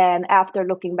 And after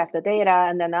looking back the data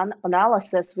and then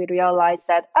analysis, we realized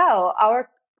that, our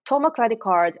Toma credit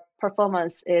card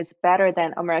performance is better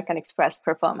than American Express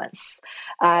performance.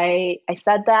 I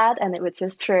said that, and which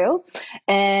is true.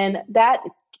 And that,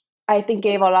 I think,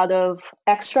 gave a lot of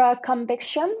extra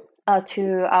conviction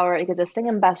to our existing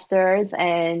investors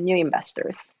and new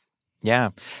investors. Yeah.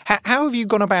 How have you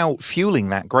gone about fueling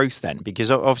that growth then? Because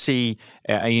obviously,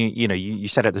 you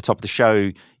said at the top of the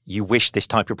show, you wish this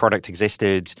type of product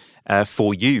existed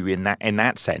for you in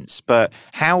that sense. But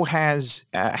how has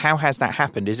that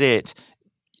happened?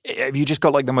 Have you just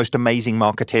got like the most amazing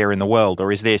marketeer in the world,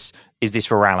 or is this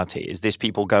virality? Is this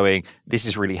people going, this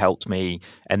has really helped me,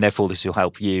 and therefore this will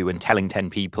help you, and telling 10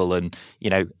 people, and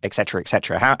et cetera, et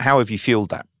cetera? How have you fueled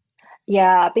that?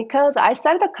 Yeah, because I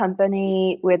started the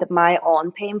company with my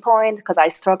own pain point because I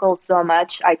struggled so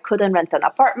much. I couldn't rent an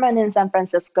apartment in San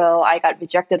Francisco. I got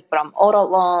rejected from auto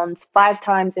loans 5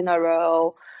 times in a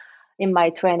row in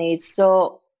my 20s.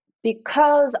 So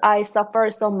because I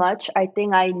suffered so much, I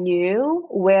think I knew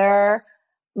where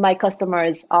my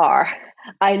customers are.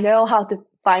 I know how to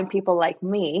find people like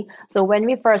me. So when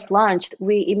we first launched,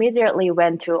 we immediately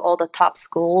went to all the top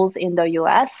schools in the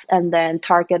US and then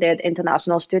targeted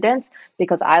international students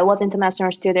because I was an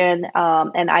international student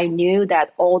and I knew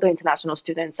that all the international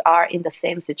students are in the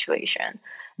same situation.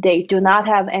 They do not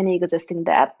have any existing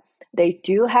debt. They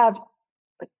do have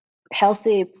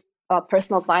healthy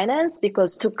personal finance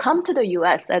because to come to the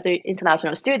US as an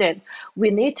international student, we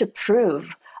need to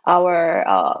prove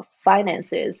our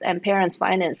finances and parents'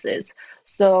 finances.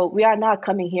 So we are not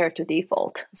coming here to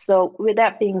default. So with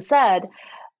that being said,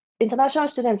 international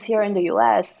students here in the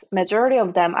US, majority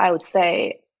of them, I would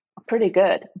say, are pretty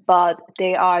good, but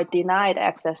they are denied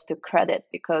access to credit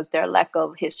because their lack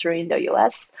of history in the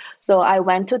US. So I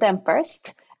went to them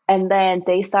first, and then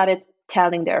they started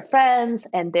telling their friends,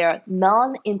 and their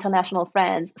non-international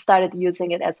friends started using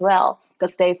it as well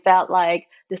because they felt like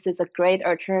this is a great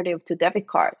alternative to debit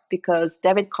card because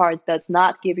debit card does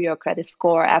not give you a credit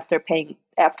score after paying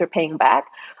back,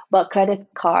 but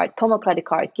Toma credit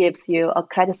card gives you a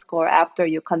credit score after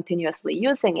you continuously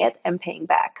using it and paying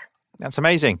back. That's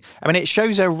amazing. I mean, it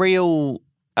shows a real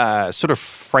sort of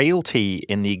frailty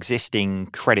in the existing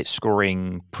credit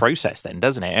scoring process then,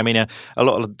 doesn't it? I mean, a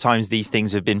lot of times these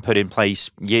things have been put in place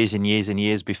years and years and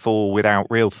years before without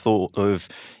real thought of,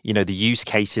 the use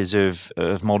cases of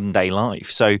modern day life.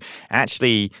 So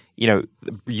actually,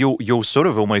 you're sort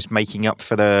of almost making up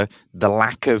for the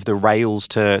lack of the rails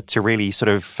to really sort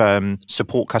of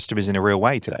support customers in a real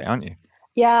way today, aren't you?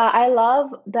 Yeah, I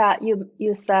love that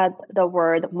you said the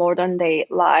word modern day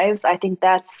lives. I think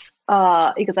that's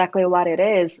exactly what it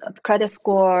is. Credit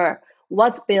score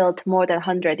was built more than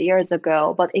 100 years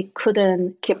ago, but it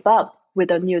couldn't keep up with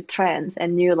the new trends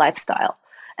and new lifestyle.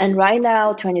 And right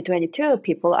now, 2022,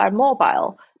 people are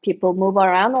mobile. People move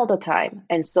around all the time,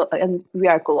 and we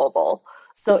are global.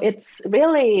 So it's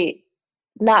really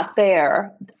not fair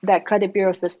that credit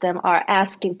bureau system are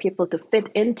asking people to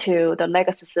fit into the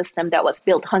legacy system that was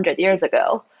built 100 years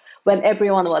ago when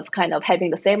everyone was kind of having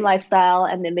the same lifestyle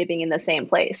and then living in the same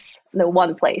place, the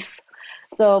one place.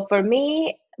 So for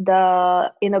me,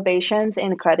 the innovations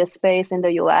in credit space in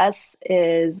the US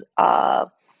is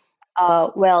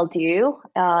well due.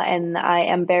 And I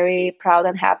am very proud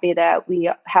and happy that we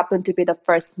happen to be the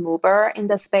first mover in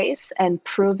the space and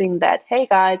proving that, hey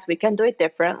guys, we can do it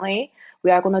differently. We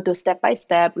are going to do step by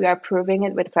step. We are proving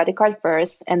it with credit card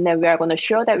first, and then we are going to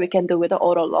show that we can do it with the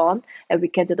auto loan, and we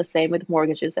can do the same with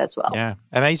mortgages as well. Yeah,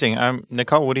 amazing.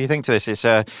 Nicole, what do you think to this? It's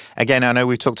again, I know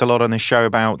we've talked a lot on this show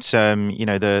about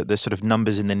the sort of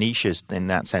numbers in the niches in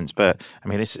that sense, but I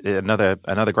mean, this is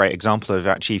another great example of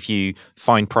actually if you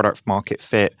find product market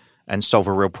fit and solve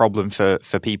a real problem for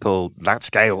people, that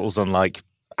scales on like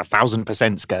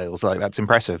 1,000% scales. Like that's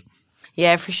impressive.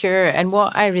 Yeah, for sure. And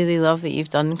what I really love that you've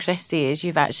done, Christy, is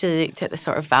you've actually looked at the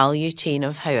sort of value chain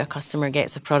of how a customer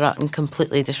gets a product and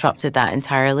completely disrupted that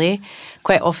entirely.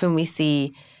 Quite often we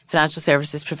see financial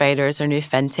services providers or new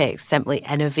fintechs simply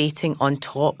innovating on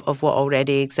top of what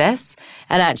already exists.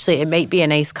 And actually, it might be a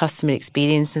nice customer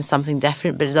experience and something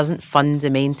different, but it doesn't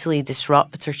fundamentally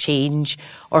disrupt or change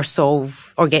or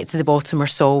solve or get to the bottom or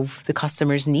solve the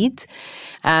customer's need.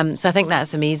 So I think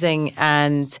that's amazing.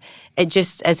 And it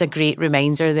just is a great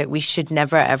reminder that we should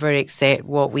never, ever accept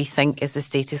what we think is the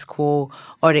status quo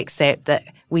or accept that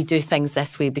we do things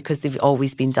this way because they've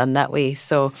always been done that way.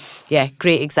 So, yeah,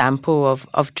 great example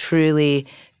of truly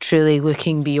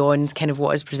looking beyond kind of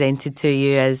what is presented to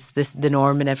you as the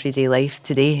norm in everyday life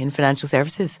today in financial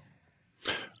services.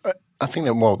 I think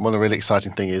that one of the really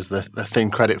exciting thing is the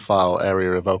thin credit file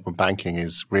area of open banking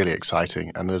is really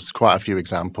exciting. And there's quite a few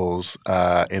examples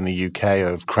in the UK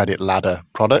of credit ladder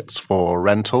products for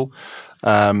rental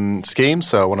schemes.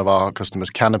 So one of our customers,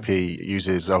 Canopy,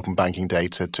 uses open banking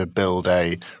data to build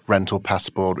a rental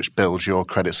passport, which builds your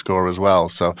credit score as well.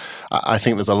 So I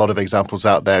think there's a lot of examples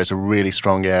out there. It's a really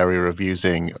strong area of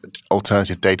using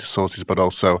alternative data sources, but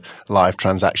also live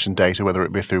transaction data, whether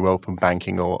it be through open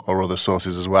banking or other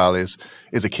sources as well, is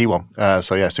a key one.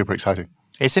 So yeah, super exciting.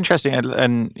 It's interesting,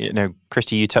 and you know,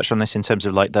 Christy, you touched on this in terms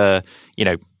of like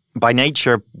by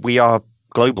nature we are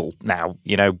global now.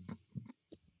 You know,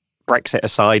 Brexit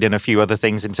aside and a few other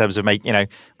things in terms of we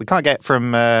can't get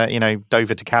from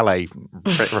Dover to Calais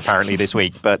apparently this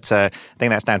week, but I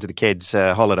think that's down to the kids'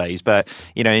 holidays. But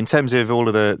in terms of all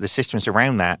of the systems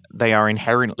around that, they are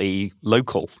inherently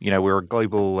local. We're a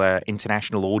global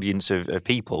international audience of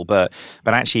people, but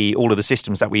actually all of the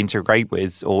systems that we integrate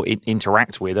with or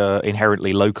interact with are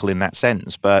inherently local in that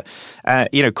sense. But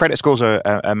credit scores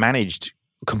are managed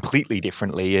completely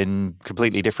differently in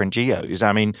completely different geos.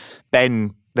 I mean,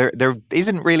 Ben, there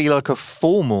isn't really like a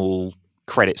formal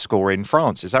credit score in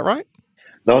France. Is that right?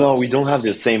 No, we don't have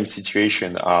the same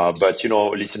situation. But,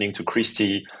 listening to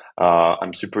Christy,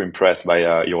 I'm super impressed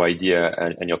by your idea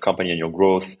and your company and your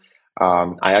growth.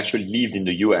 I actually lived in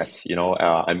the US.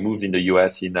 I moved in the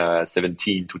US in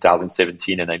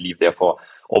 2017, and I lived there for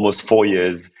almost 4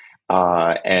 years.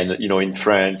 And in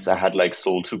France, I had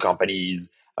sold 2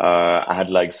 companies. I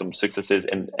had some successes,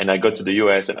 and I got to the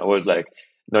US, and I was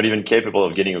not even capable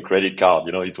of getting a credit card.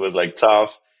 It was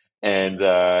tough, and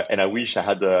I wish I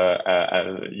had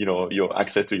your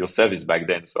access to your service back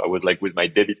then. So I was with my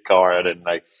debit card, and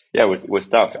it was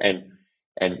tough. And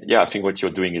I think what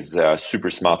you're doing is super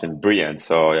smart and brilliant.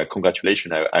 So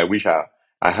congratulations. I wish I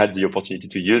had the opportunity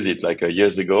to use it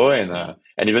years ago,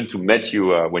 and even to meet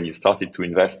you when you started to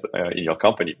invest in your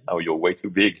company. Now you're way too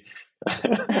big.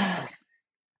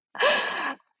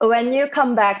 When you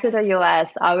come back to the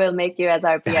US, I will make you as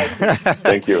our VIP.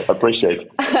 Thank you. Appreciate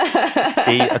it.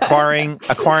 See,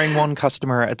 acquiring one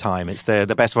customer at a time. It's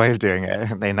the best way of doing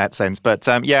it in that sense. But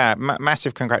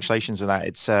massive congratulations with that.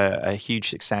 It's a huge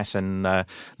success, and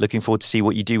looking forward to see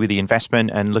what you do with the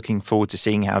investment, and looking forward to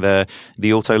seeing how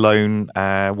the auto loan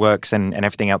works and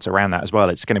everything else around that as well.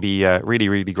 It's going to be really,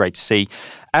 really great to see.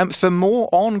 For more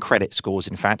on credit scores,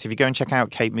 in fact, if you go and check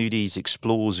out Kate Moody's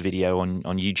Explores video on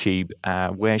YouTube,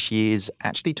 where she is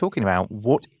actually talking about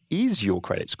what is your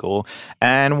credit score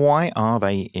and why are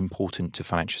they important to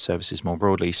financial services more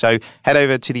broadly. So head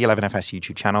over to the 11FS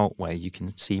YouTube channel where you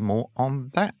can see more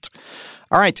on that.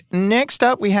 All right, next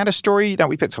up, we had a story that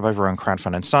we picked up over on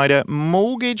Crowdfund Insider.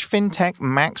 Mortgage fintech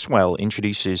Maxwell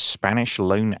introduces Spanish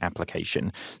loan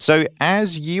application. So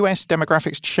as US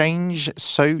demographics change,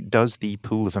 so does the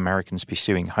pool of Americans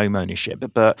pursuing home ownership.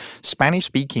 But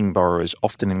Spanish-speaking borrowers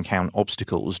often encounter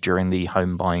obstacles during the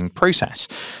home buying process.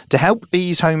 To help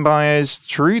these home buyers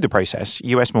through the process,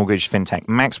 US mortgage fintech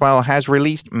Maxwell has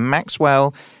released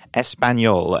Maxwell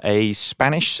Español, a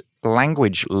Spanish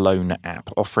language loan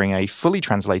app offering a fully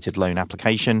translated loan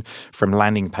application from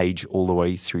landing page all the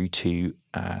way through to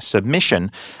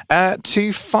submission.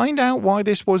 To find out why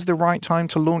this was the right time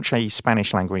to launch a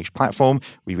Spanish language platform,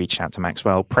 we reached out to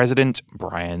Maxwell President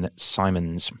Brian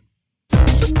Simons.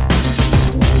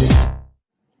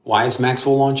 Why is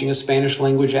Maxwell launching a Spanish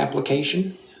language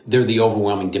application? There are the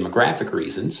overwhelming demographic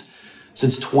reasons.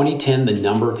 Since 2010, the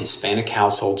number of Hispanic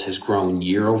households has grown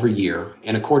year over year,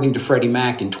 and according to Freddie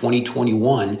Mac in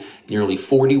 2021, nearly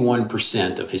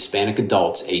 41% of Hispanic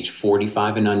adults aged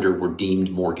 45 and under were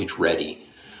deemed mortgage ready.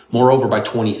 Moreover, by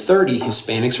 2030,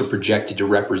 Hispanics are projected to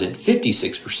represent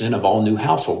 56% of all new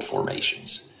household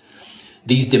formations.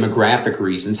 These demographic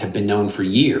reasons have been known for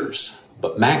years,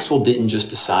 but Maxwell didn't just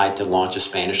decide to launch a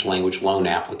Spanish language loan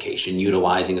application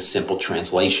utilizing a simple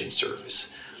translation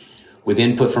service. With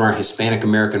input from our Hispanic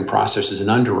American processors and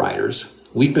underwriters,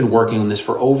 we've been working on this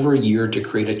for over a year to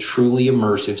create a truly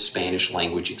immersive Spanish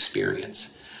language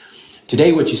experience.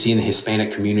 Today, what you see in the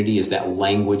Hispanic community is that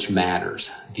language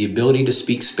matters. The ability to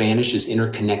speak Spanish is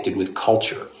interconnected with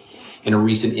culture. In a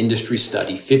recent industry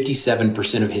study, 57%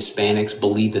 of Hispanics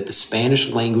believe that the Spanish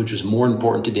language is more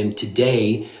important to them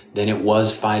today than it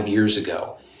was 5 years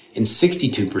ago. And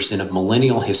 62% of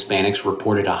millennial Hispanics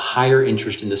reported a higher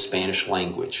interest in the Spanish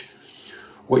language.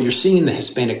 What you're seeing in the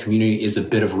Hispanic community is a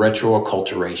bit of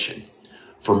retroacculturation.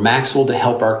 For Maxwell to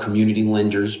help our community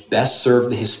lenders best serve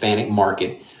the Hispanic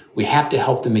market, we have to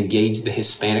help them engage the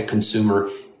Hispanic consumer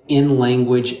in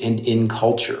language and in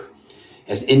culture.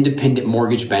 As independent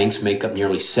mortgage banks make up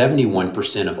nearly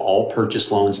 71% of all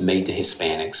purchase loans made to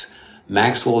Hispanics,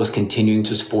 Maxwell is continuing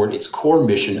to support its core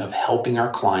mission of helping our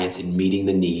clients in meeting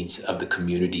the needs of the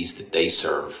communities that they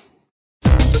serve.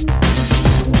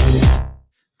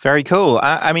 Very cool.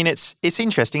 I mean, it's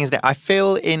interesting, isn't it? I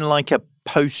feel in like a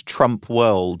post-Trump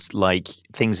world, like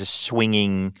things are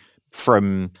swinging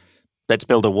from let's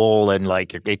build a wall and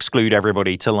like exclude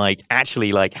everybody to like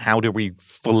actually like how do we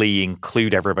fully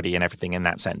include everybody and everything in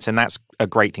that sense? And that's a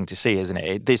great thing to see, isn't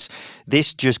it?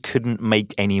 This just couldn't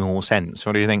make any more sense.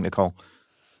 What do you think, Nicole?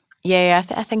 Yeah,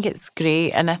 I think it's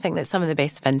great. And I think that some of the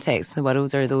best fintechs in the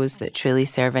world are those that truly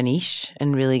serve a niche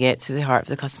and really get to the heart of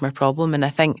the customer problem. And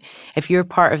I think if you're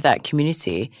part of that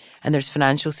community and there's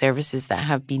financial services that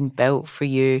have been built for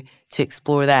you to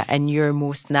explore that in your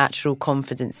most natural,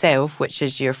 confident self, which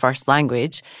is your first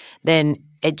language, then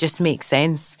it just makes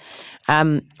sense.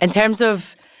 In terms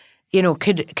of,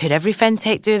 could every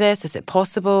fintech do this? Is it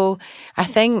possible? I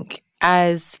think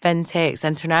as fintechs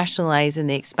internationalize and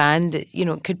they expand,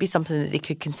 it could be something that they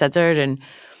could consider. And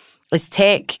as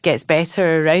tech gets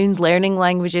better around learning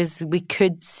languages, we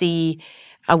could see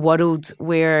a world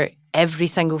where every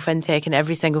single fintech and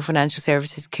every single financial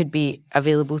services could be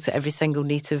available to every single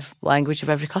native language of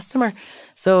every customer.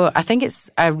 So I think it's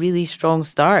a really strong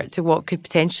start to what could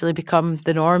potentially become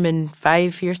the norm in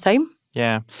 5 years' time.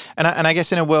 Yeah, and I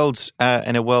guess in a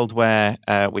world where,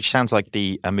 which sounds like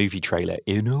a movie trailer,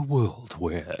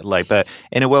 but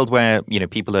in a world where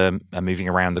people are moving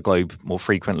around the globe more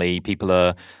frequently, people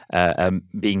are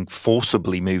being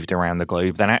forcibly moved around the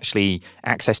globe, then actually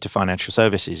access to financial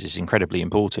services is incredibly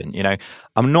important.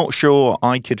 I'm not sure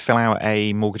I could fill out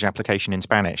a mortgage application in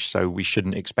Spanish, so we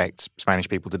shouldn't expect Spanish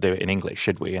people to do it in English,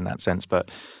 should we? In that sense,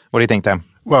 but what do you think, Dan?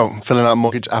 Well, filling out a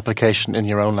mortgage application in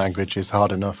your own language is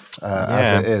hard enough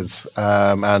as it is,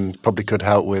 and probably could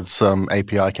help with some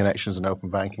API connections and open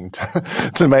banking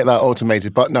to make that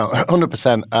automated. But no,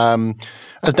 100%.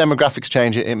 As demographics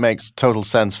change, it makes total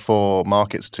sense for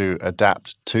markets to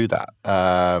adapt to that.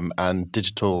 And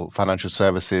digital financial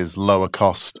services lower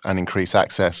cost and increase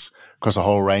access across a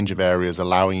whole range of areas,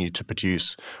 allowing you to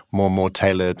produce more and more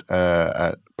tailored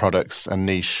products and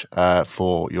niche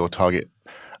for your target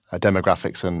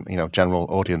demographics and general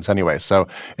audience anyway. So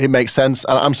it makes sense.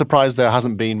 And I'm surprised there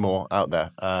hasn't been more out there.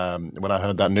 When I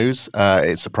heard that news,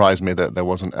 it surprised me that there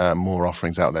wasn't more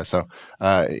offerings out there. So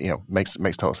makes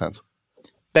total sense.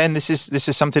 Ben, this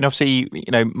is something obviously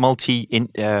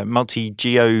multi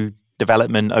geo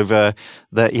development over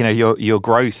your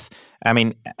growth. I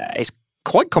mean, it's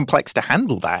quite complex to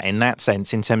handle that in that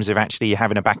sense, in terms of actually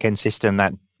having a back end system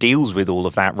that deals with all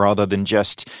of that rather than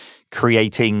just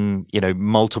creating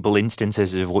multiple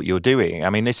instances of what you're doing. I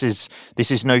mean, this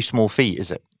is no small feat,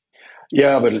 is it?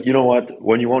 Yeah, but you know what?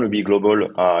 When you want to be global,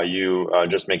 you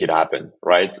just make it happen,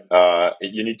 right?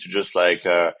 You need to just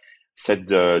set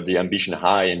the ambition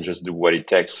high and just do what it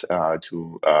takes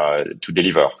to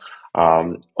deliver.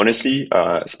 Honestly,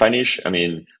 Spanish, I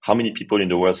mean, how many people in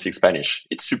the world speak Spanish?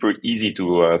 It's super easy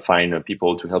to find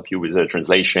people to help you with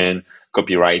translation,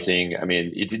 copywriting. I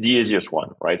mean, it's the easiest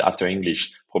one, right? After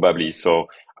English, probably. So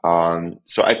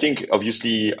I think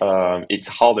obviously, it's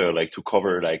harder, to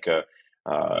cover a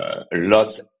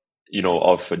lot,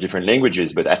 of different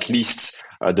languages, but at least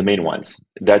the main ones.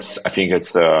 I think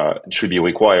it should be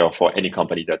required for any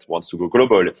company that wants to go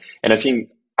global. And I think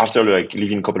after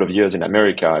living a couple of years in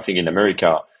America, I think in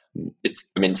America,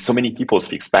 so many people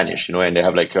speak Spanish, and they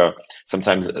have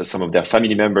sometimes some of their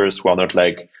family members who are not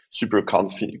super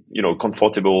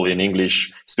comfortable in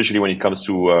English, especially when it comes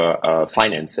to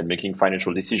finance and making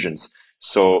financial decisions.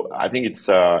 So I think it's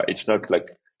not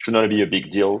should not be a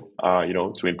big deal,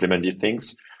 to implement these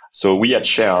things. So we at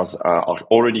Shares are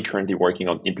already currently working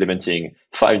on implementing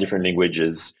 5 different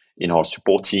languages in our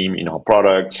support team, in our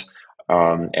product,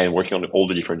 and working on all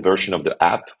the different versions of the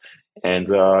app. And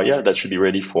that should be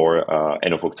ready for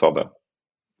end of October.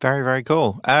 Very, very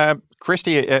cool.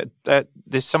 Christy,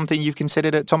 there's something you've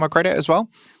considered at Thoma Credit as well?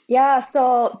 Yeah,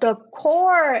 so the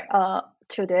core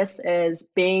to this is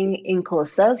being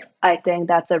inclusive. I think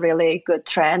that's a really good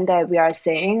trend that we are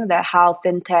seeing, that how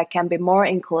fintech can be more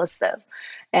inclusive.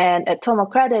 And at Tomo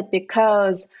Credit,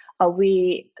 because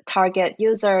we target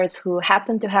users who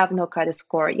happen to have no credit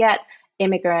score yet,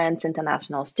 immigrants,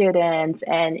 international students,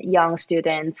 and young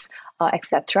students,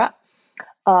 etc.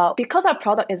 Because our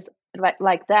product is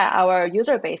like that, our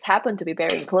user base happened to be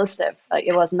very inclusive.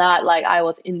 It was not like I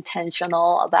was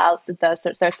intentional about the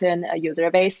certain user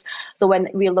base. So when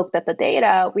we looked at the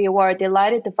data, we were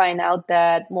delighted to find out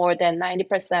that more than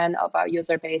 90% of our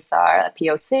user base are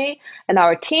POC, and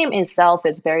our team itself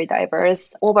is very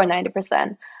diverse, over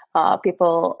 90%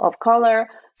 people of color.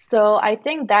 So I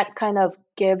think that kind of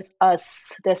gives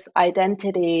us this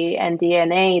identity and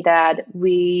DNA that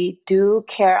we do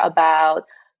care about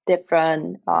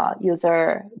different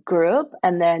user group,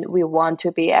 and then we want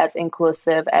to be as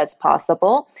inclusive as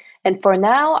possible. And for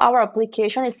now, our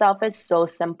application itself is so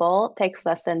simple, takes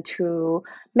less than 2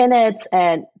 minutes,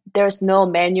 and there's no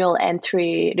manual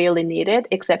entry really needed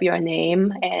except your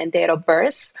name and date of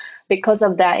birth. Because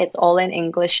of that, it's all in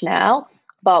English now.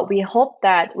 But we hope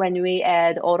that when we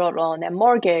add auto loan and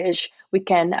mortgage, we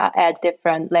can add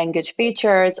different language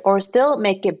features or still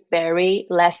make it very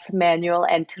less manual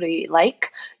entry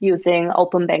like using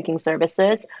open banking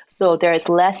services. So there's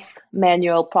less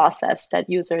manual process that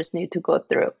users need to go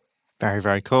through. Very,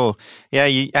 very cool. Yeah,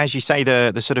 as you say,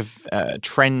 the sort of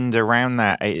trend around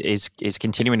that is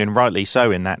continuing, and rightly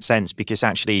so in that sense, because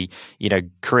actually,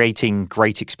 creating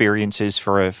great experiences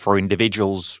for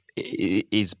individuals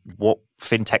is what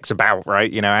fintech's about,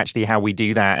 right? Actually how we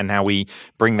do that and how we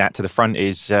bring that to the front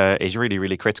is really,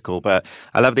 really critical. But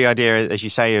I love the idea, as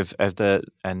you say, of the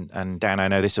and Dan, I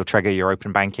know this will trigger your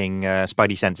open banking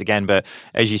spidey sense again, but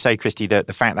as you say, Christy, the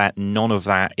fact that none of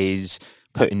that is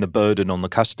putting the burden on the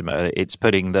customer, it's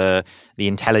putting the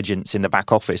intelligence in the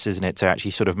back office, isn't it, to actually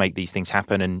sort of make these things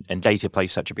happen, and data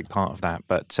plays such a big part of that.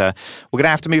 But we're going to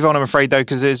have to move on, I'm afraid, though,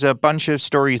 because there's a bunch of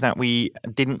stories that we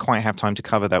didn't quite have time to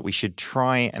cover that we should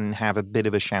try and have a bit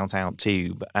of a shout out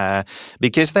to,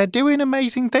 because they're doing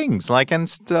amazing things.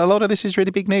 And a lot of this is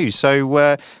really big news.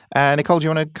 So, Nicole, do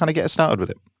you want to kind of get us started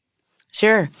with it?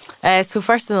 Sure. So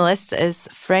first on the list is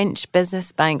French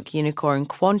business bank unicorn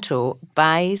Quanto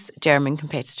buys German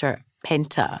competitor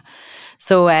Penta.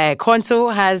 So Quanto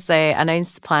has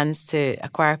announced plans to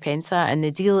acquire Penta, and the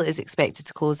deal is expected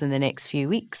to close in the next few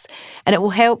weeks. And it will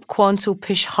help Quanto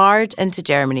push hard into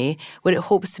Germany, where it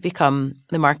hopes to become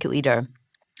the market leader.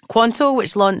 Quanto,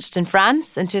 which launched in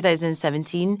France in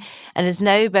 2017 and is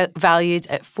now valued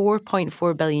at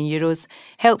 4.4 billion euros,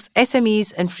 helps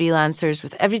SMEs and freelancers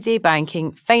with everyday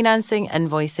banking, financing,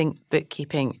 invoicing,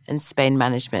 bookkeeping, and spend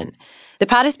management. The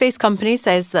Paris-based company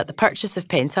says that the purchase of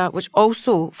Penta, which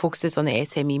also focuses on the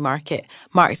SME market,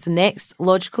 marks the next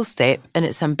logical step in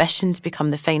its ambition to become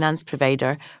the finance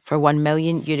provider for 1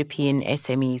 million European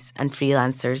SMEs and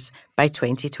freelancers by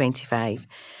 2025.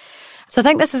 So I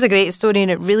think this is a great story,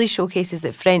 and it really showcases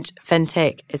that French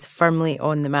fintech is firmly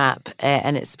on the map,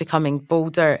 and it's becoming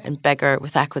bolder and bigger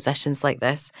with acquisitions like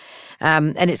this.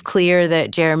 And it's clear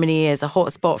that Germany is a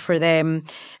hotspot for them.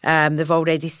 They've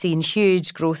already seen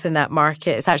huge growth in that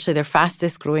market. It's actually their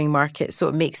fastest growing market, so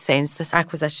it makes sense. This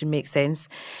acquisition makes sense,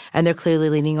 and they're clearly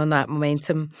leaning on that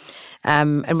momentum.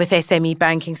 And with SME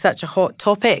banking such a hot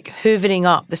topic, hoovering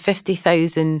up the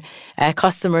 50,000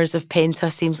 customers of Penta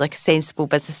seems like a sensible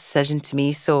business decision to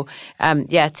me. So, 10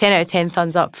 out of 10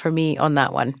 thumbs up for me on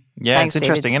that one. Yeah, Thanks, it's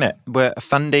interesting, David. isn't it? We're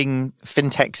funding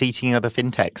fintechs eating other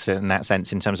fintechs in that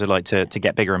sense, in terms of to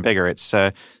get bigger and bigger. It's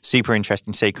super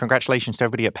interesting to see. Congratulations to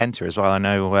everybody at Penta as well. I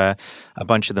know a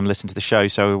bunch of them listen to the show,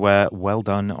 so well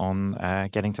done on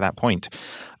getting to that point.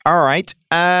 All right.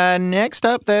 Next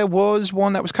up, there was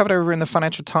one that was covered over in the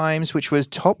Financial Times, which was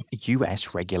top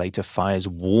US regulator fires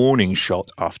warning shot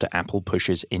after Apple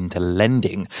pushes into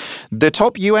lending. The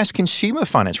top US consumer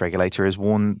finance regulator has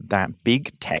warned that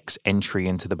big tech's entry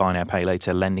into the buy now, pay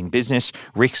later lending business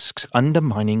risks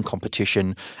undermining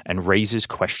competition and raises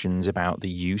questions about the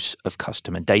use of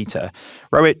customer data.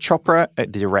 Rohit Chopra, the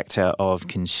director of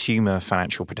Consumer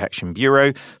Financial Protection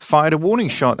Bureau, fired a warning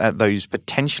shot at those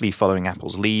potentially following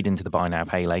Apple's lead into the buy now,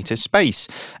 pay later space.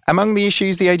 Among the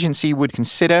issues the agency would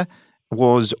consider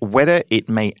was whether it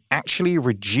may actually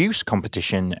reduce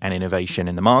competition and innovation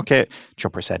in the market,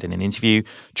 Chopra said in an interview.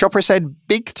 Chopra said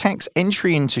big tech's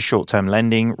entry into short-term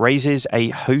lending raises a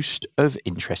host of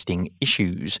interesting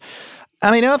issues.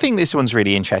 I think this one's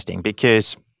really interesting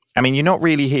because, you're not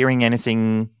really hearing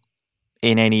anything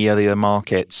in any other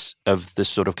markets of the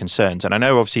sort of concerns. And I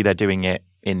know obviously they're doing it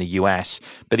in the US,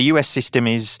 but the US system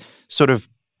is sort of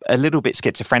a little bit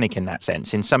schizophrenic in that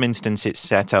sense. In some instance, it's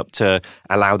set up to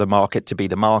allow the market to be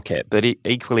the market. But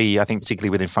equally, I think particularly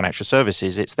within financial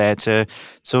services, it's there to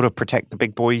sort of protect the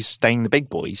big boys staying the big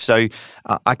boys. So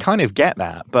I kind of get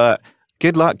that. But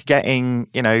good luck getting,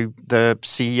 the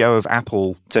CEO of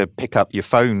Apple to pick up your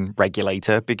phone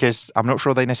regulator, because I'm not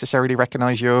sure they necessarily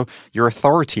recognize your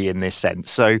authority in this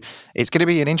sense. So it's going to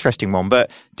be an interesting one.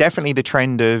 But definitely the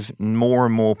trend of more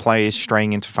and more players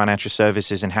straying into financial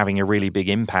services and having a really big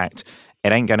impact,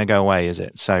 it ain't going to go away, is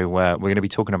it? So we're going to be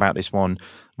talking about this one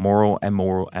more and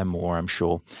more and more, I'm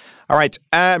sure. All right,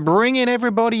 bringing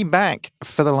everybody back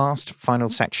for the last final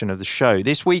section of the show.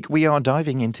 This week, we are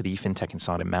diving into the FinTech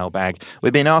Insider mailbag.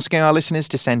 We've been asking our listeners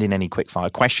to send in any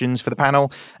quickfire questions for the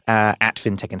panel at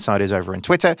FinTech Insiders over on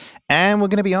Twitter, and we're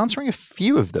going to be answering a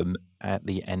few of them at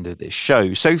the end of this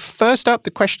show. So first up,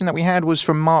 the question that we had was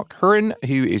from Mark Hurren,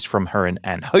 who is from Hurren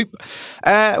and Hope.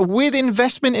 With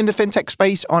investment in the FinTech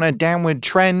space on a downward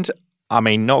trend, I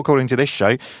mean, not according to this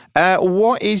show,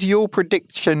 what is your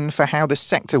prediction for how the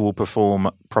sector will perform?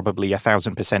 Probably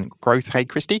 1,000% growth, hey,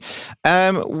 Christy,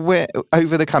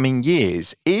 over the coming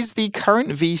years. Is the current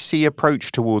VC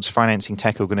approach towards financing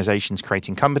tech organizations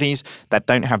creating companies that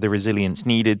don't have the resilience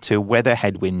needed to weather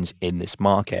headwinds in this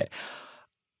market?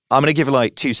 I'm going to give it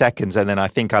like 2 seconds, and then I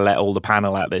think I let all the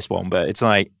panel at this one, but it's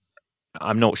like,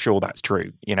 I'm not sure that's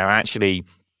true. Actually,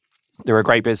 there are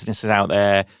great businesses out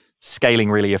there scaling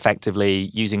really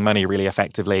effectively, using money really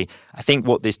effectively. I think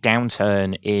what this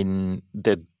downturn in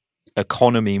the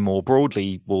economy more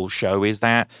broadly will show is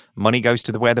that money goes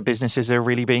to where the businesses are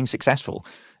really being successful.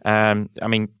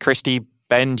 Christy,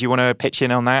 Ben, do you want to pitch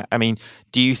in on that?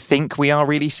 Do you think we are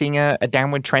really seeing a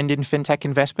downward trend in fintech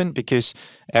investment? Because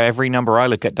every number I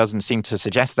look at doesn't seem to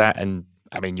suggest that. And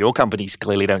your companies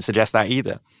clearly don't suggest that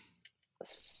either.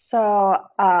 So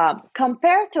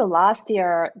compared to last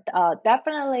year,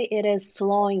 definitely it is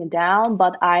slowing down,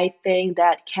 but I think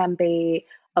that can be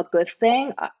a good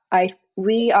thing.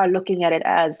 We are looking at it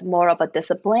as more of a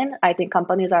discipline. I think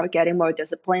companies are getting more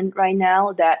disciplined right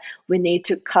now, that we need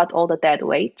to cut all the dead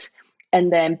weight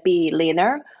and then be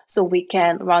leaner so we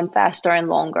can run faster and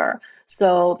longer.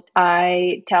 So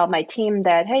I tell my team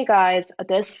that, hey guys,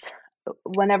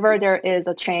 whenever there is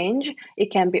a change, it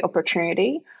can be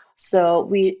opportunity. So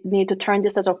we need to turn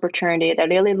this as opportunity to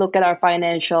really look at our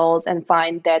financials and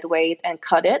find dead weight and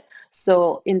cut it.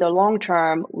 So in the long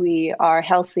term, we are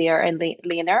healthier and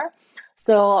leaner.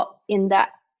 So in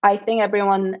that, I think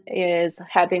everyone is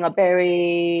having a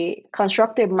very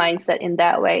constructive mindset in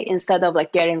that way. Instead of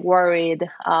getting worried,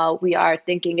 we are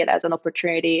thinking it as an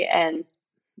opportunity and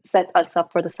set us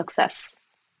up for the success.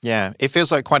 Yeah, it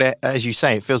feels like as you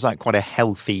say, it feels like quite a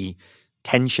healthy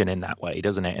tension in that way,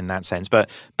 doesn't it, in that sense? But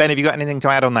Ben, have you got anything to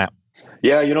add on that?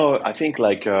 Yeah, I think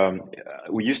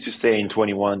we used to say in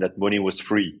 21 that money was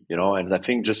free, and I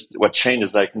think just what changed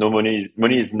is no money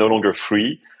is no longer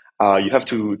free. You have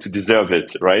to deserve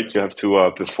it, right? You have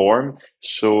to perform,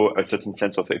 show a certain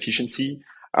sense of efficiency,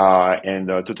 and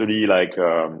totally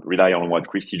rely on what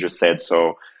Christy just said.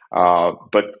 So,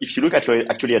 but if you look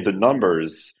actually at the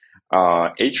numbers,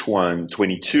 H1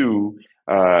 22,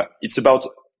 it's about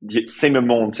the same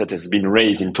amount that has been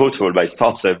raised in total by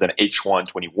startups than H1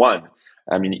 21.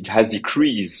 It has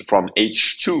decreased from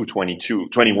H2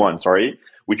 21,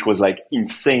 which was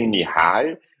insanely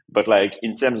high. But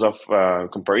in terms of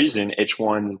comparison,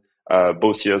 H1,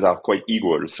 both years are quite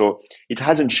equal. So it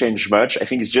hasn't changed much. I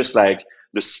think it's just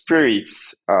the spirit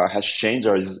has changed.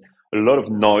 There is a lot of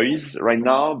noise right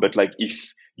now, but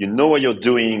if you know what you're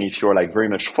doing, if you're very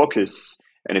much focused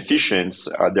and efficient,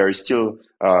 there is still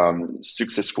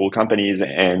successful companies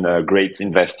and great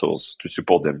investors to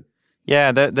support them.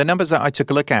 Yeah, the numbers that I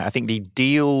took a look at, I think the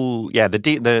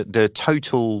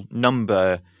total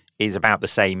number is about the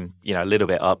same, a little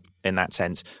bit up in that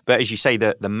sense. But as you say,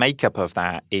 the makeup of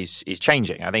that is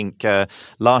changing. I think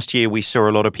last year we saw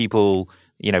a lot of people,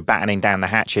 battening down the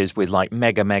hatches with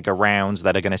mega rounds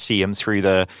that are going to see them through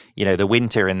the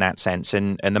winter in that sense.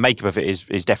 And the makeup of it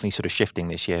is definitely sort of shifting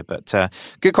this year. But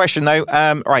good question, though.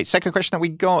 All right, second question that we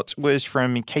got was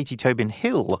from Katie Tobin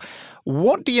Hill.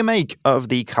 What do you make of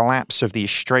the collapse of the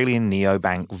Australian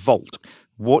neobank Volt?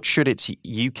 What should its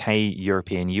UK,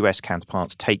 European, US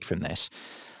counterparts take from this?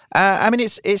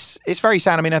 It's very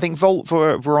sad. I think Volt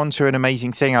were onto an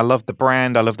amazing thing. I love the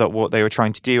brand. I love what they were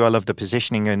trying to do. I love the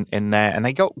positioning in there, and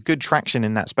they got good traction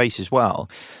in that space as well.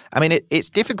 It's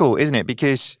difficult, isn't it?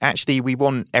 Because actually we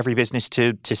want every business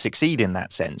to succeed in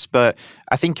that sense. But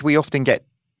I think we often get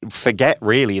forget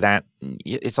really that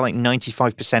it's like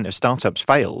 95% of startups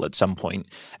fail at some point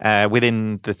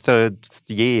within the third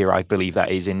year, I believe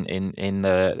that is in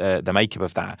the makeup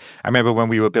of that. I remember when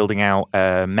we were building out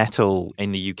metal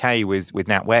in the UK with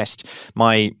NatWest,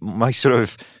 my sort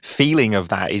of feeling of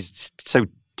that is so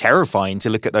terrifying to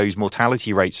look at those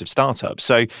mortality rates of startups.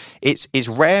 So it's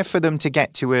rare for them to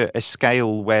get to a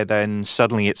scale where then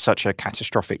suddenly it's such a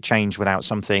catastrophic change without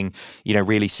something,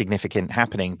 really significant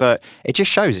happening. But it just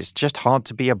shows it's just hard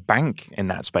to be a bank in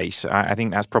that space. I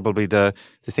think that's probably the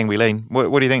thing we learn.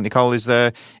 What do you think, Nicole? Is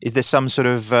there some sort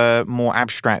of more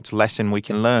abstract lesson we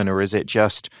can learn, or is it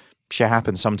just shit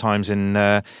happens sometimes,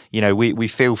 and we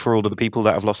feel for all of the people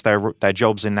that have lost their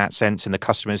jobs in that sense, and the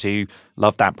customers who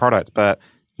love that product, but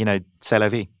c'est la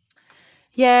vie.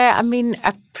 Yeah, I mean,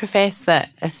 I profess that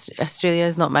Australia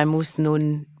is not my most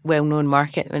well-known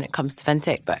market when it comes to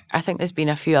fintech, but I think there's been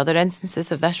a few other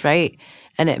instances of this, right?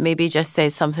 And it maybe just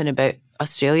says something about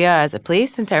Australia as a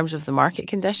place in terms of the market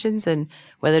conditions and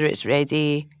whether it's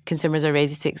ready, consumers are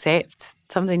ready to accept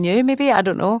something new, maybe, I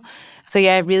don't know. So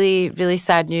yeah, really, really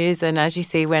sad news. And as you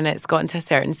say, when it's gotten to a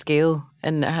certain scale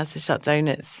and it has to shut down,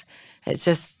 it's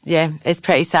just, it's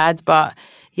pretty sad, but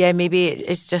yeah, maybe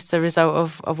it's just a result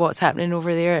of what's happening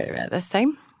over there at this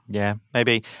time. Yeah,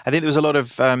 maybe. I think there was a lot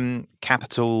of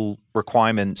capital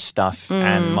requirement stuff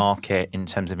and market in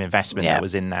terms of investment that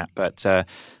was in that. But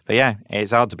yeah,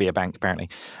 it's hard to be a bank, apparently.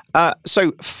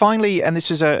 So finally, and this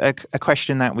is a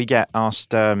question that we get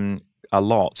asked a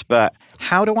lot, but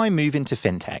how do I move into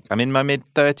fintech? I'm in my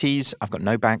mid-30s. I've got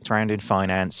no background in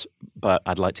finance, but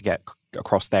I'd like to get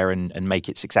across there and make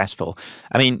it successful.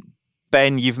 I mean,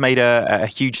 Ben, you've made a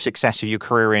huge success of your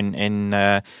career in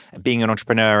being an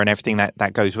entrepreneur and everything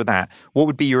that goes with that. What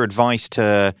would be your advice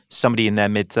to somebody in their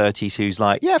mid-30s who's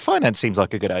like, yeah, finance seems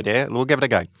like a good idea. We'll give it a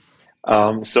go.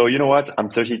 So you know what? I'm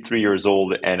 33 years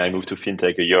old and I moved to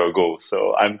fintech a year ago.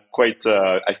 So I'm quite,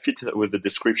 I fit with the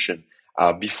description.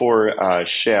 Before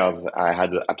shares, I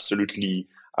had absolutely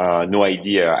no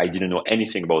idea. I didn't know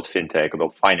anything about fintech,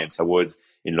 about finance. I was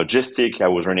in logistics. I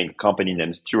was running a company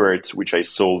named Stuart, which I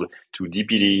sold to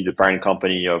DPD, the parent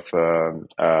company of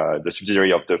the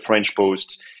subsidiary of the French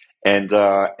Post. And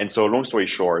so long story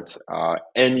short,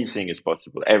 anything is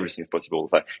possible. Everything is possible.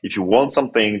 If you want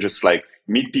something, just like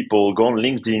meet people, go on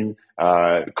LinkedIn,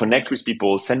 connect with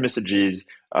people, send messages,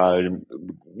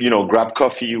 grab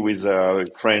coffee with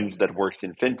friends that work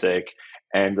in fintech.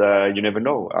 And you never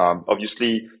know.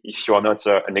 Obviously, if you are not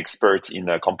an expert in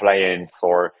compliance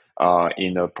or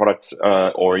in a product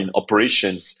or in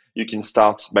operations, you can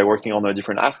start by working on a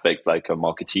different aspect like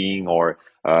marketing or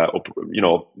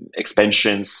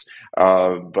expansions.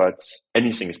 But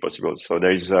anything is possible. So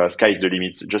there is sky's the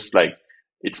limit. Just like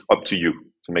it's up to you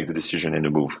to make the decision and the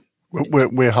move.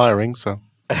 We're hiring, so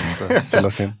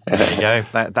look in. There you go.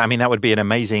 That would be an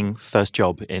amazing first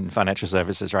job in financial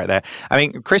services right there. I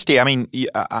mean, Christy,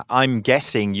 I'm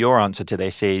guessing your answer to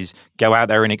this is go out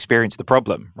there and experience the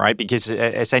problem, right? Because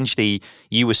essentially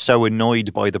you were so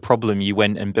annoyed by the problem, you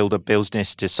went and built a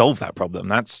business to solve that problem.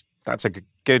 That's a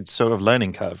good sort of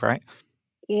learning curve, right?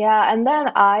 Yeah, and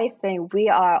then I think we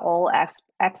are all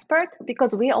expert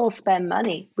because we all spend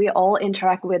money. We all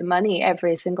interact with money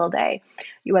every single day.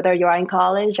 Whether you're in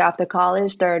college, after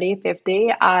college, 30,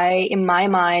 50, in my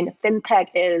mind, fintech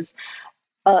is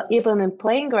even a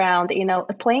playing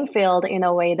field in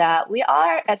a way that we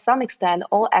are at some extent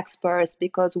all experts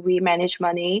because we manage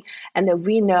money and that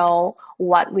we know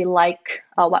what we like,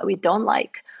 what we don't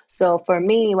like. So for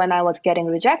me, when I was getting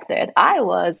rejected, I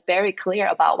was very clear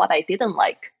about what I didn't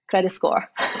like. Credit score,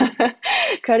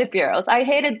 credit bureaus. I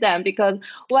hated them because,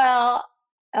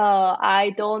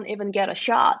 I don't even get a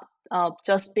shot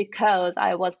just because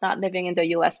I was not living in the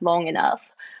US long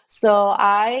enough. So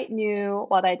I knew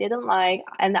what I didn't like,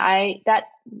 and that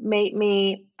made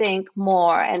me think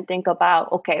more and think about,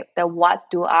 okay, then what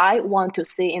do I want to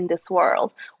see in this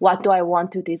world? What do I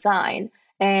want to design?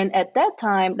 And at that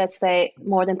time, let's say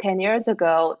more than 10 years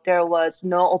ago, there was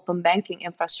no open banking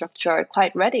infrastructure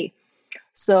quite ready.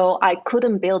 So I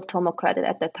couldn't build Tomo Credit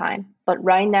at the time. But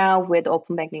right now with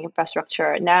open banking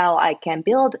infrastructure, now I can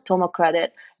build Tomo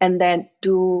Credit and then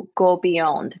go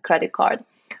beyond credit card.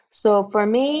 So for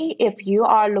me, if you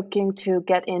are looking to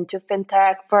get into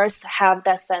fintech, first have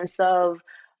that sense of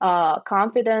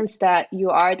confidence that you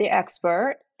are the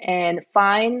expert and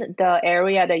find the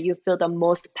area that you feel the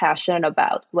most passionate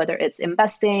about, whether it's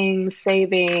investing,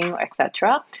 saving,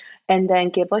 etc., and then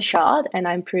give a shot. And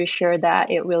I'm pretty sure that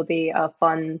it will be a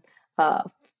fun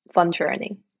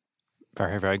journey.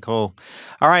 Very, very cool.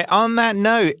 All right. On that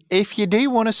note, if you do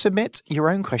want to submit your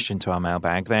own question to our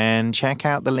mailbag, then check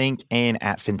out the link in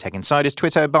at FinTech Insider's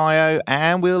Twitter bio,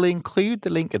 and we'll include the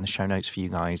link in the show notes for you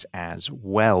guys as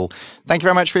well. Thank you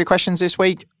very much for your questions this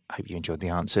week. I hope you enjoyed the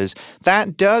answers.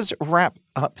 That does wrap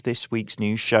up this week's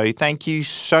news show. Thank you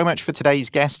so much for today's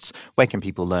guests. Where can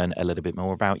people learn a little bit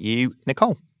more about you?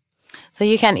 Nicole? So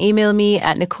you can email me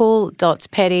at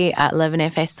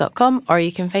nicole.perry@11fs.com, or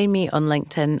you can find me on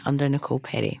LinkedIn under Nicole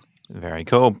Perry. Very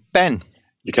cool. Ben?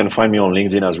 You can find me on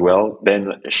LinkedIn as well,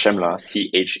 Ben Chemla,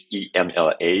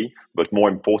 Chemla. But more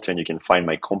important, you can find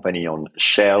my company on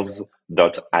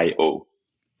shares.io.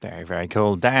 Very, very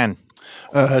cool. Dan?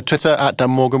 Twitter at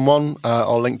DanMorgan1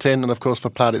 or LinkedIn. And of course, for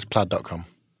Plaid, it's plaid.com.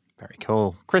 Very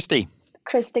cool. Christy?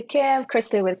 Christy Kim,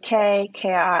 Christy with K,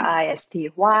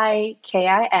 Kristy,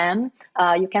 Kim.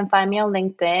 You can find me on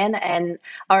LinkedIn, and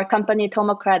our company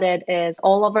Tomo Credit is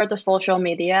all over the social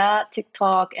media,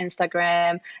 TikTok,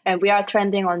 Instagram, and we are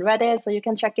trending on Reddit, so you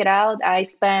can check it out. I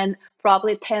spent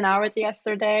probably 10 hours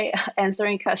yesterday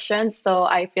answering questions, so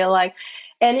I feel like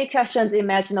any questions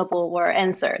imaginable were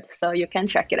answered, so you can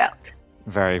check it out.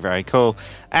 Very, very cool.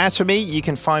 As for me, you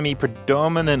can find me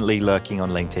predominantly lurking on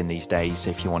LinkedIn these days.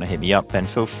 If you want to hit me up, then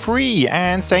feel free.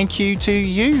 And thank you to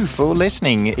you for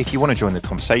listening. If you want to join the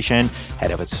conversation,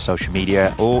 head over to social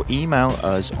media or email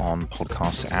us on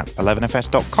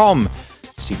podcasts@11fs.com.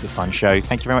 Super fun show.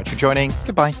 Thank you very much for joining.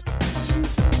 Goodbye.